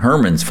claims and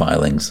Herman's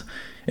filings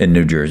in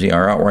New Jersey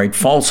are outright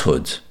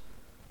falsehoods.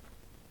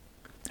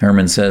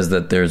 Herman says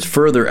that there's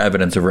further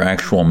evidence of her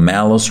actual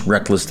malice,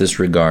 reckless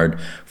disregard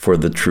for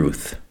the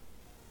truth.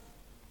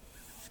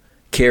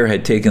 CARE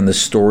had taken the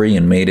story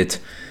and made it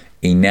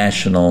a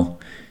national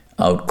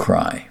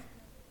outcry.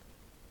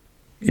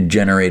 It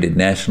generated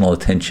national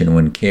attention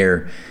when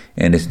CARE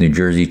and its New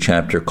Jersey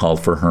chapter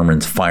called for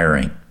Herman's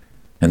firing.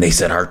 And they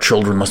said our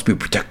children must be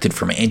protected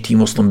from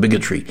anti-Muslim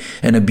bigotry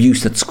and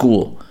abuse at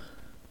school.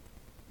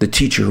 The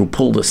teacher who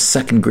pulled a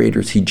second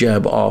grader's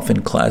hijab off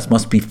in class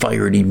must be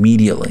fired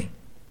immediately.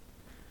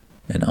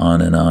 And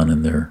on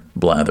in their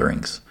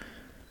blatherings.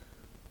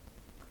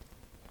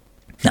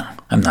 Now,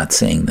 I'm not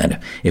saying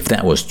that if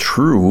that was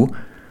true,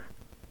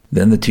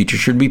 then the teacher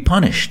should be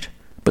punished.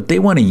 But they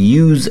want to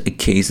use a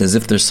case as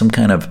if there's some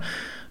kind of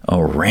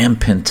a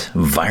rampant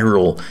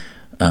viral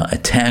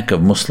attack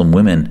of Muslim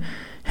women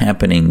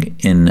happening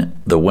in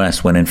the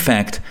West, when in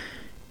fact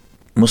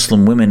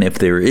Muslim women, if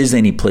there is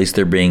any place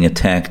they're being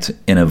attacked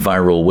in a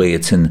viral way,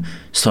 it's in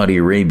Saudi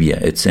Arabia,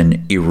 it's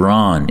in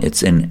Iran,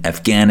 it's in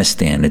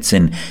Afghanistan, it's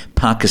in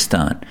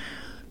Pakistan,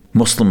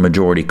 Muslim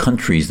majority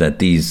countries that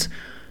these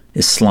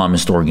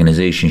Islamist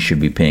organizations should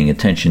be paying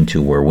attention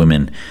to, where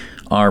women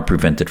are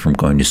prevented from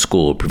going to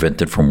school,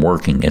 prevented from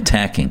working,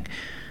 attacking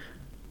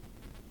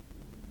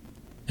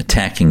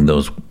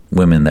those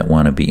women that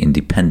want to be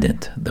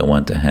independent, that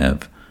want to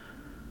have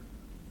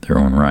their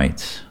own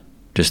rights.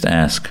 Just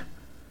ask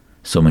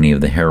so many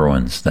of the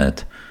heroines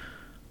that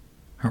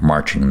are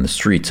marching in the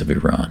streets of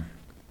Iran.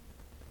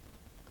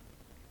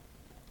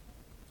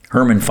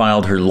 Herman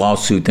filed her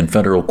lawsuit in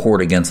federal court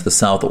against the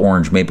South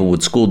Orange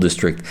Maplewood School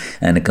District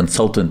and a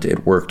consultant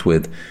it worked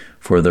with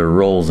for their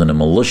roles in a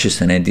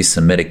malicious and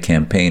anti-Semitic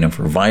campaign and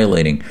for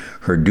violating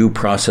her due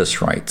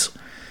process rights.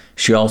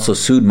 She also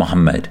sued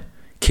Muhammad,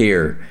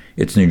 CARE,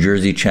 its New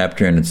Jersey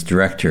chapter, and its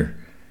director,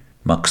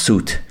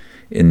 Maksut,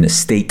 in the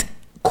state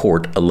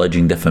court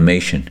alleging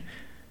defamation.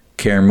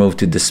 CARE moved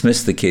to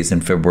dismiss the case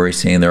in February,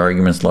 saying their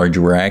arguments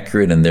largely were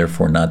accurate and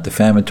therefore not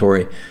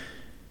defamatory.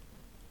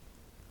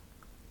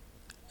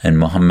 And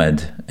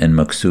Muhammad and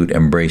Maksut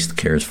embraced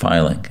CARE's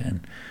filing.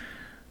 And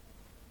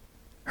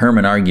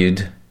Herman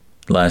argued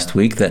last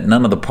week that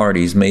none of the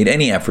parties made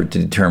any effort to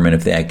determine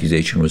if the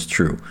accusation was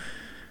true,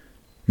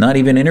 not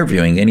even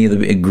interviewing any of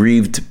the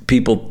aggrieved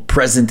people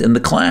present in the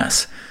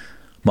class.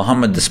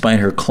 Muhammad, despite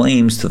her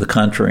claims to the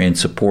contrary in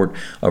support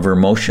of her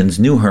motions,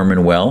 knew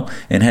Herman well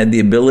and had the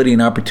ability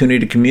and opportunity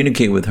to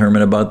communicate with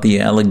Herman about the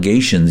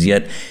allegations,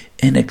 yet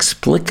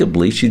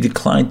inexplicably she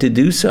declined to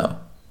do so.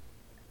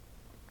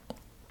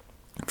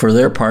 For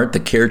their part, the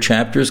CARE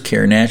chapters,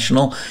 CARE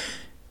National,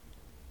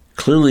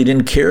 clearly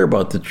didn't care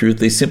about the truth.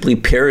 They simply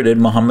parroted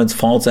Muhammad's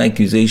false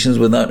accusations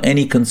without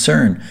any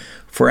concern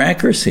for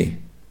accuracy.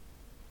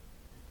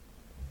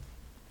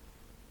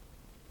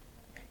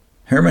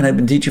 Herman had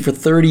been teaching for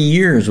 30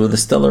 years with a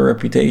stellar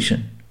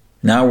reputation.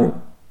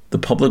 Now the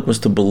public was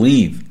to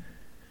believe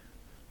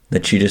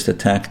that she just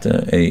attacked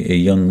a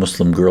young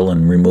Muslim girl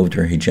and removed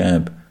her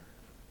hijab.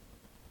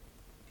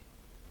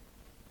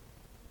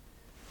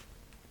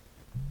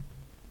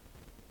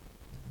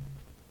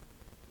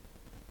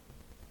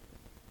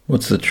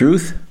 What's the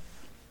truth?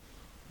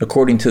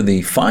 According to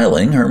the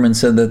filing, Herman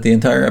said that the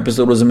entire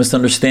episode was a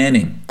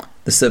misunderstanding.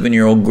 The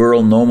 7-year-old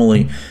girl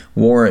normally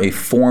wore a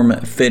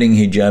form-fitting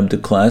hijab to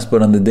class,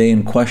 but on the day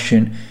in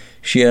question,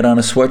 she had on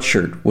a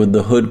sweatshirt with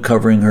the hood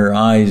covering her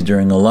eyes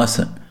during a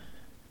lesson.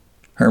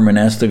 Herman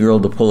asked the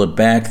girl to pull it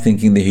back,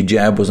 thinking the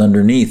hijab was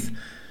underneath.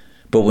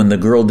 But when the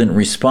girl didn't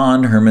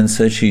respond, Herman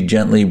said she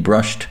gently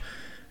brushed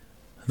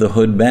the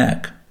hood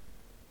back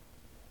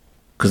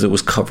because it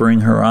was covering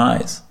her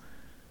eyes.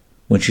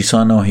 When she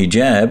saw no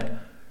hijab,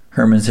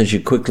 Herman said she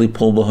quickly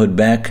pulled the hood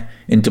back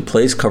into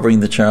place,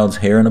 covering the child's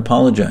hair, and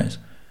apologized.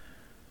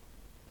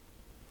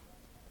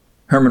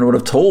 Herman would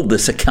have told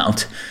this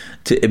account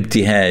to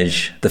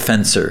Ibtihaj, the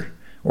fencer,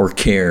 or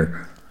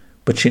CARE,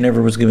 but she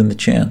never was given the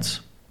chance,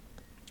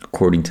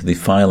 according to the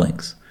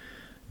filings.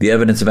 The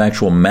evidence of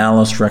actual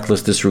malice,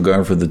 reckless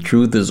disregard for the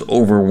truth is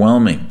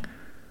overwhelming.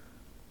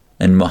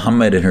 And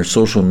Muhammad, in her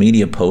social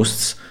media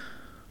posts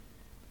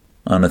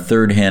on a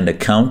third-hand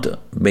account,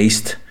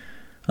 based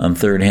on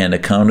third-hand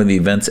account of the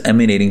events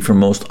emanating from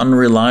most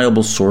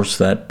unreliable source,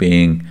 that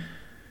being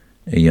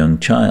a young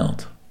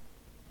child.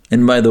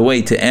 And by the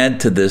way, to add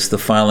to this, the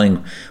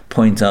filing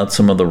points out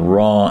some of the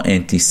raw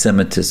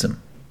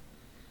anti-Semitism.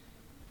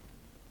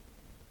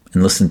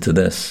 And listen to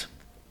this.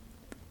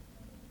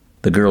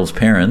 The girl's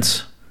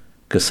parents,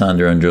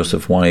 Cassandra and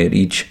Joseph Wyatt,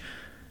 each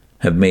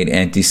have made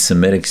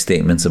anti-Semitic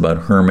statements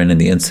about Herman and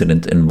the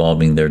incident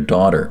involving their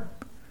daughter.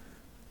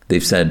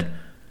 They've said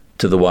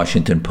to the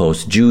Washington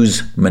Post,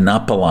 "Jews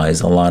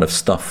monopolize a lot of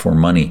stuff for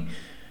money,"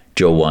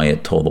 Joe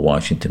Wyatt told the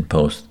Washington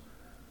Post.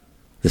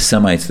 "The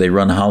Semites, they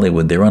run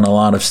Hollywood, they run a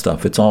lot of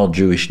stuff. It's all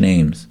Jewish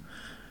names."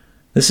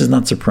 This is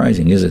not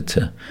surprising, is it,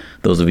 to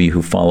those of you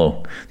who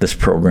follow this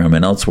program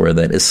and elsewhere,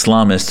 that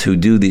Islamists who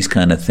do these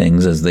kind of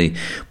things, as they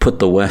put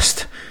the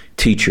West,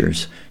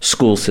 teachers,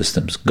 school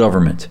systems,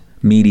 government,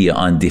 media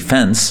on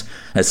defense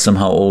as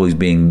somehow always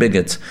being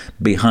bigots,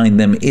 behind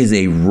them is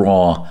a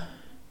raw,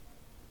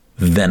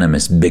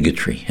 venomous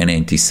bigotry and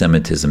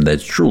anti-Semitism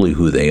that's truly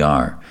who they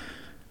are,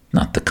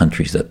 not the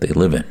countries that they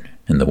live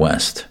in the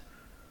West.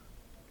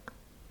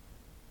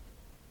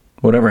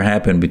 Whatever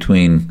happened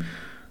between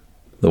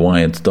the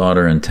Wyatt's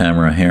daughter and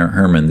Tamara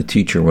Herman, the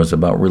teacher, was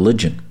about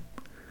religion.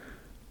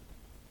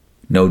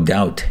 No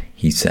doubt,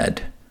 he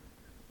said,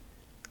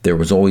 there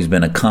was always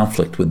been a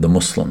conflict with the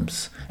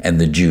Muslims and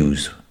the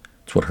Jews.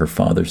 That's what her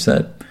father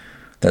said.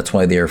 That's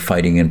why they are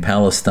fighting in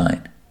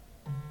Palestine.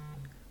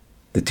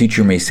 The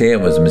teacher may say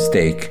it was a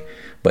mistake,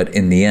 but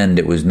in the end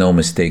it was no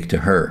mistake to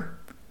her.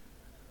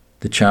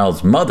 The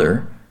child's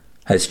mother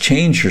has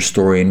changed her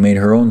story and made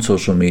her own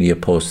social media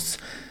posts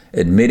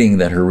admitting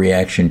that her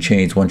reaction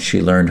changed once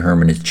she learned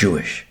Herman is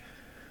Jewish.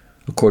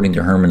 According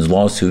to Herman's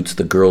lawsuits,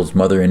 the girl's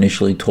mother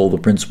initially told the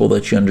principal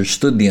that she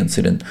understood the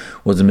incident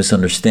was a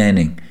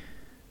misunderstanding,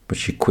 but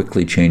she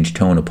quickly changed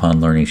tone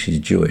upon learning she's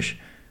Jewish.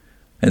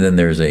 And then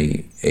there's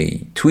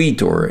a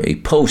tweet or a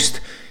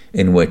post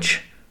in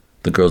which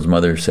the girl's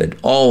mother said,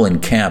 all in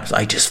caps,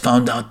 "I just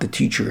found out the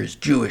teacher is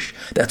Jewish.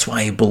 That's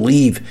why I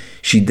believe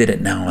she did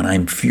it now, and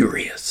I'm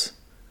furious.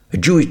 A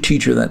Jewish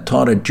teacher that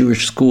taught at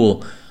Jewish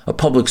school, a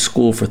public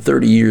school, for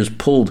 30 years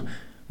pulled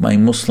my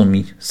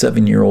Muslim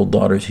 7-year-old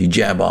daughter's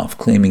hijab off,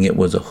 claiming it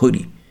was a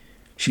hoodie.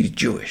 She's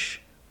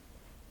Jewish."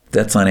 If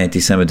that's not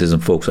anti-Semitism,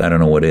 folks, I don't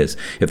know what is.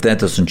 If that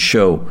doesn't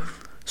show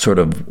sort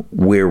of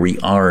where we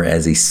are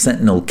as a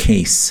sentinel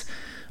case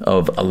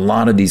of a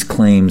lot of these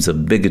claims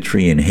of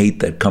bigotry and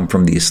hate that come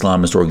from the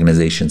Islamist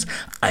organizations,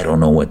 I don't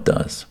know what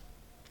does.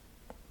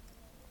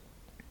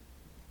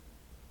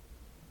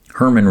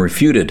 Herman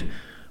refuted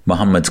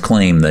Muhammad's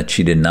claim that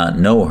she did not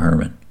know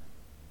Herman.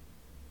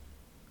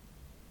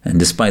 And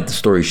despite the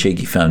story's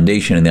shaky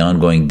foundation and the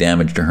ongoing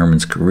damage to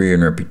Herman's career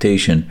and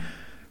reputation,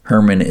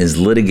 Herman is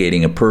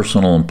litigating a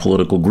personal and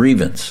political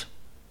grievance.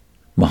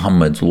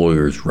 Muhammad's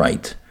lawyers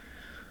write.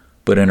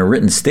 But in a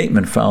written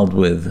statement filed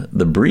with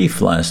the Brief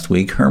last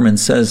week, Herman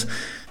says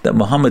that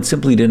Muhammad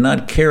simply did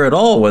not care at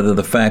all whether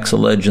the facts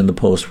alleged in the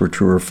post were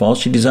true or false.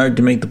 She desired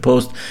to make the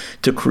post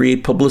to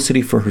create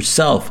publicity for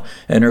herself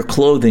and her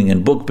clothing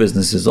and book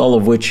businesses, all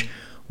of which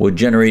would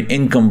generate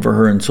income for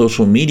her and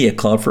social media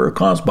clout for her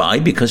cause. Why?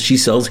 Because she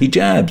sells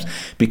hijabs.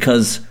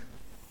 Because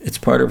it's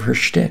part of her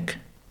shtick.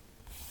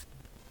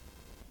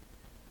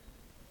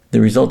 The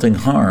resulting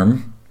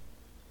harm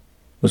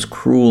was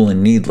cruel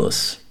and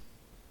needless.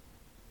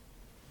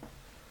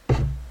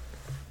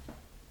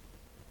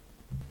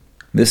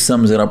 This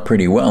sums it up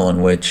pretty well,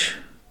 in which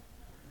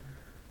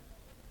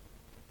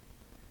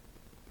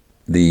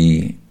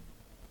the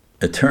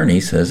attorney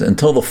says,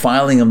 "Until the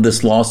filing of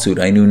this lawsuit,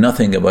 I knew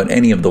nothing about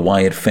any of the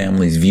Wyatt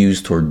family's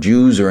views toward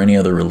Jews or any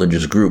other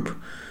religious group,"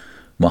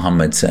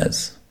 Muhammad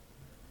says.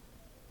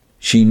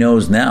 She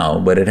knows now,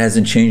 but it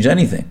hasn't changed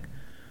anything.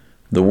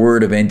 The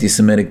word of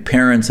anti-Semitic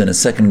parents and a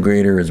second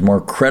grader is more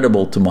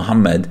credible to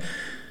Muhammad,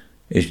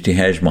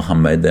 Ijtihaj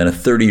Muhammad, than a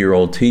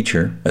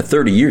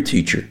 30-year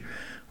teacher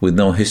with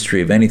no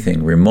history of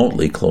anything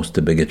remotely close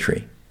to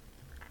bigotry.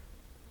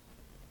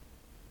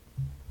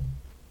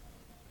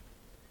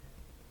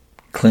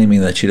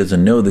 Claiming that she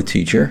doesn't know the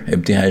teacher,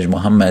 Ibtihaj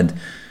Muhammad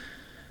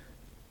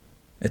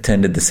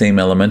attended the same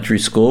elementary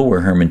school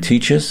where Herman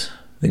teaches.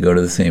 They go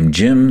to the same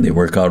gym. They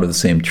work out with the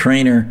same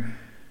trainer.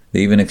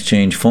 They even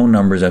exchange phone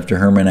numbers after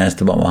Herman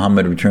asked about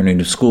Muhammad returning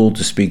to school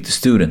to speak to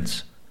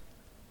students.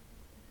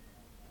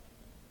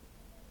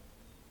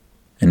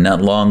 And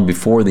not long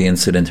before the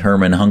incident,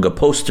 Herman hung a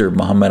poster of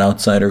Muhammad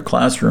outside her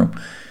classroom.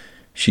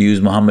 She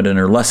used Muhammad in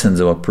her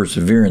lessons about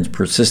perseverance,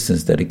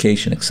 persistence,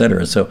 dedication,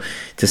 etc. So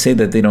to say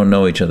that they don't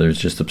know each other is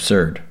just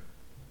absurd.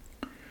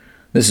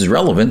 This is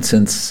relevant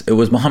since it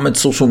was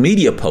Muhammad's social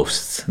media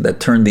posts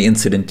that turned the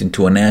incident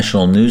into a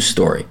national news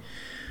story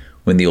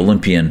when the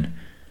Olympian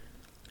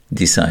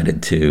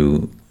decided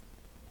to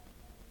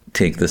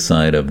take the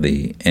side of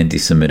the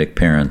anti-Semitic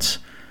parents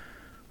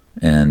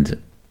and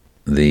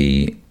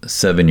the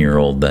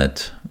 7-year-old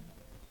that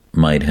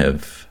might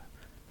have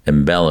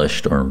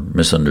embellished or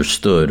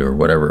misunderstood or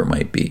whatever it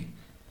might be.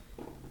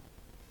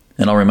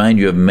 And I'll remind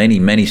you of many,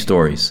 many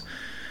stories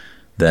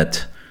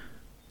that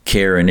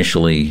CARE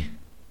initially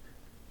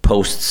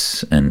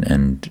posts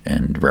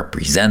and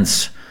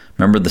represents.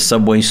 Remember the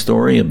subway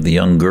story of the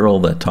young girl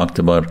that talked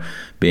about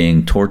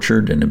being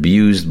tortured and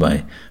abused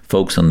by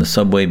folks on the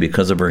subway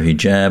because of her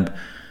hijab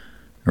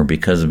or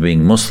because of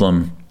being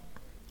Muslim?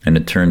 And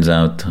it turns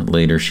out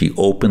later she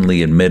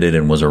openly admitted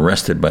and was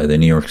arrested by the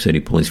New York City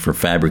police for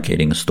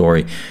fabricating a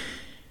story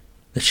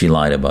that she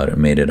lied about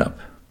and made it up.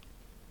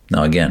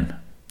 Now again,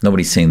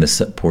 nobody's saying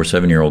this poor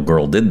 7-year-old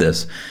girl did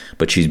this,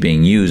 but she's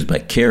being used by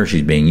CARE,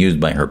 she's being used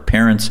by her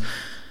parents,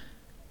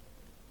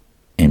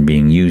 and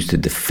being used to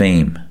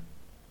defame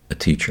a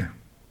teacher.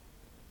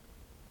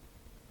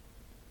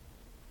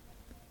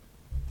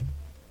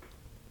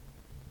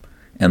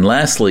 And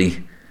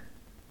lastly,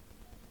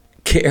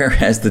 CARE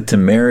has the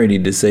temerity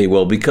to say,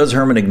 well, because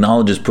Herman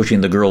acknowledges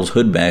pushing the girl's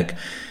hood back,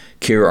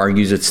 CARE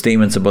argues that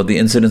statements about the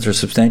incidents are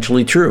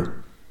substantially true.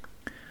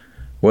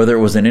 Whether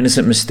it was an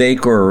innocent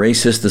mistake or a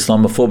racist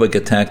Islamophobic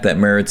attack that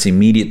merits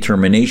immediate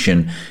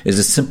termination is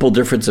a simple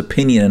difference of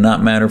opinion and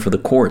not matter for the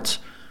courts.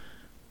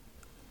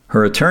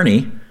 Her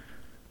attorney,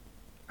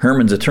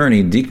 Herman's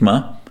attorney,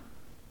 Dikma,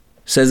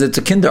 says it's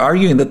akin to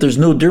arguing that there's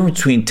no difference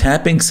between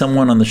tapping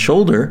someone on the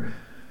shoulder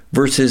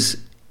versus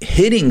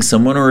hitting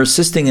someone or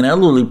assisting an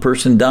elderly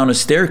person down a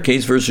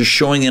staircase versus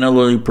showing an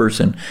elderly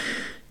person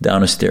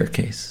down a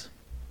staircase.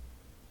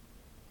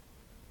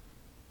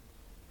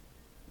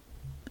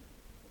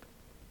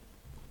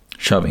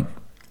 Shoving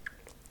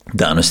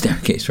down a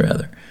staircase,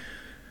 rather.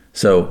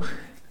 So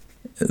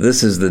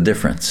this is the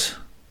difference.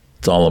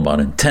 It's all about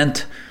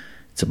intent.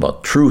 It's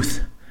about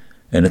truth.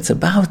 And it's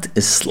about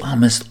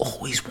Islamists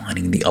always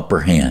wanting the upper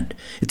hand.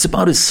 It's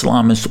about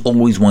Islamists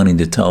always wanting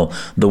to tell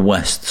the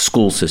West,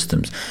 school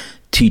systems,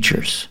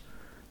 teachers,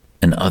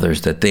 and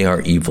others that they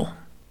are evil.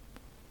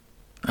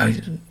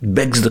 It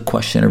begs the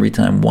question every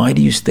time, why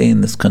do you stay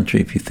in this country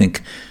if you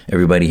think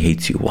everybody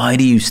hates you? Why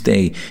do you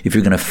stay if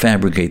you're going to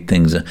fabricate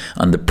things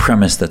on the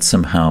premise that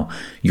somehow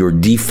your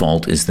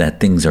default is that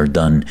things are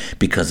done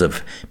because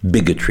of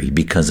bigotry,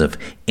 because of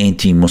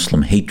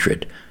anti-Muslim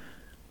hatred,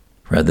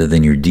 rather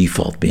than your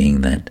default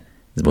being that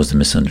it was a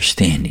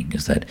misunderstanding,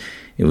 is that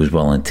it was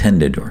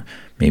well-intended, or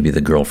maybe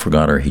the girl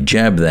forgot her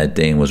hijab that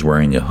day and was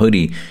wearing a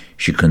hoodie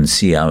she couldn't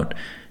see out,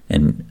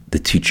 and the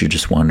teacher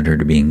just wanted her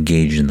to be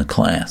engaged in the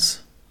class.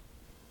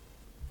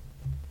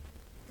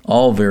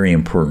 All very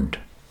important.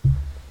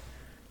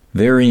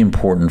 Very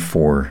important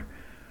for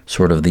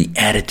sort of the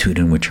attitude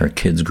in which our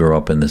kids grow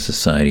up in this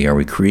society. Are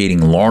we creating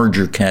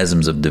larger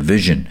chasms of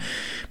division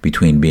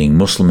between being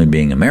Muslim and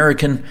being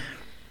American?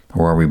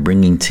 Or are we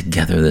bringing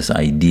together this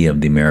idea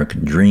of the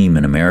American dream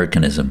and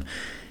Americanism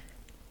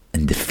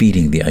and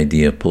defeating the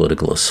idea of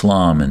political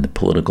Islam and the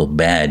political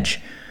badge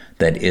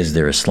that is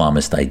their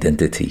Islamist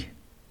identity?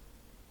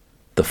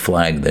 The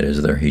flag that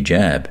is their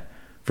hijab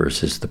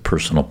versus the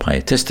personal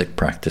pietistic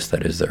practice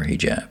that is their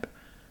hijab.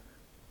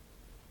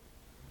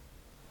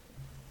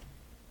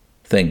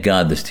 Thank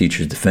God this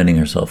teacher is defending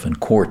herself in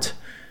court.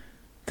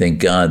 Thank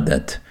God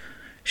that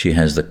she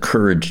has the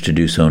courage to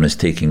do so and is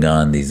taking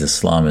on these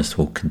Islamists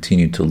who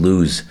continue to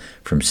lose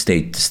from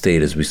state to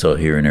state, as we saw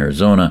here in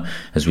Arizona,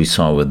 as we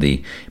saw with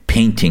the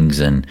paintings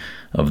and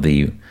of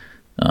the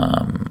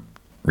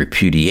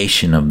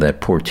repudiation of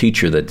that poor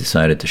teacher that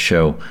decided to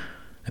show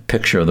a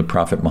picture of the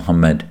Prophet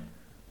Muhammad.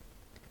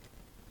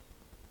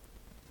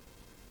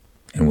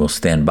 And we'll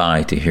stand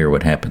by to hear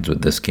what happens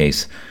with this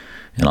case,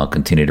 and I'll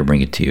continue to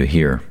bring it to you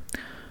here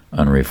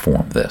on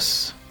Reform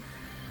This.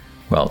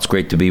 Well, it's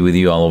great to be with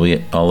you, all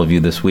of you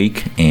this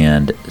week,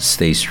 and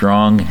stay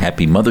strong.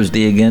 Happy Mother's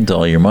Day again to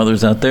all your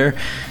mothers out there.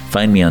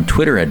 Find me on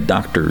Twitter at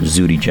Dr.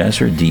 Zudi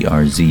Jasser,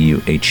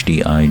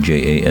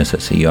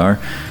 DrZuhdijasser,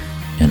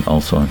 and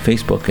also on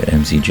Facebook at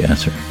MZ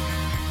Jasser.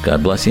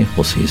 God bless you.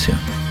 We'll see you soon.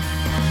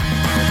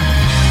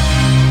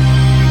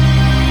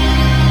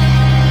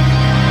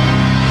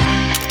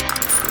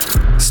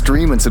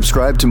 Stream and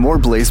subscribe to more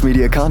Blaze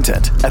Media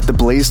content at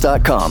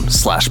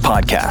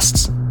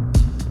theblaze.com/podcasts.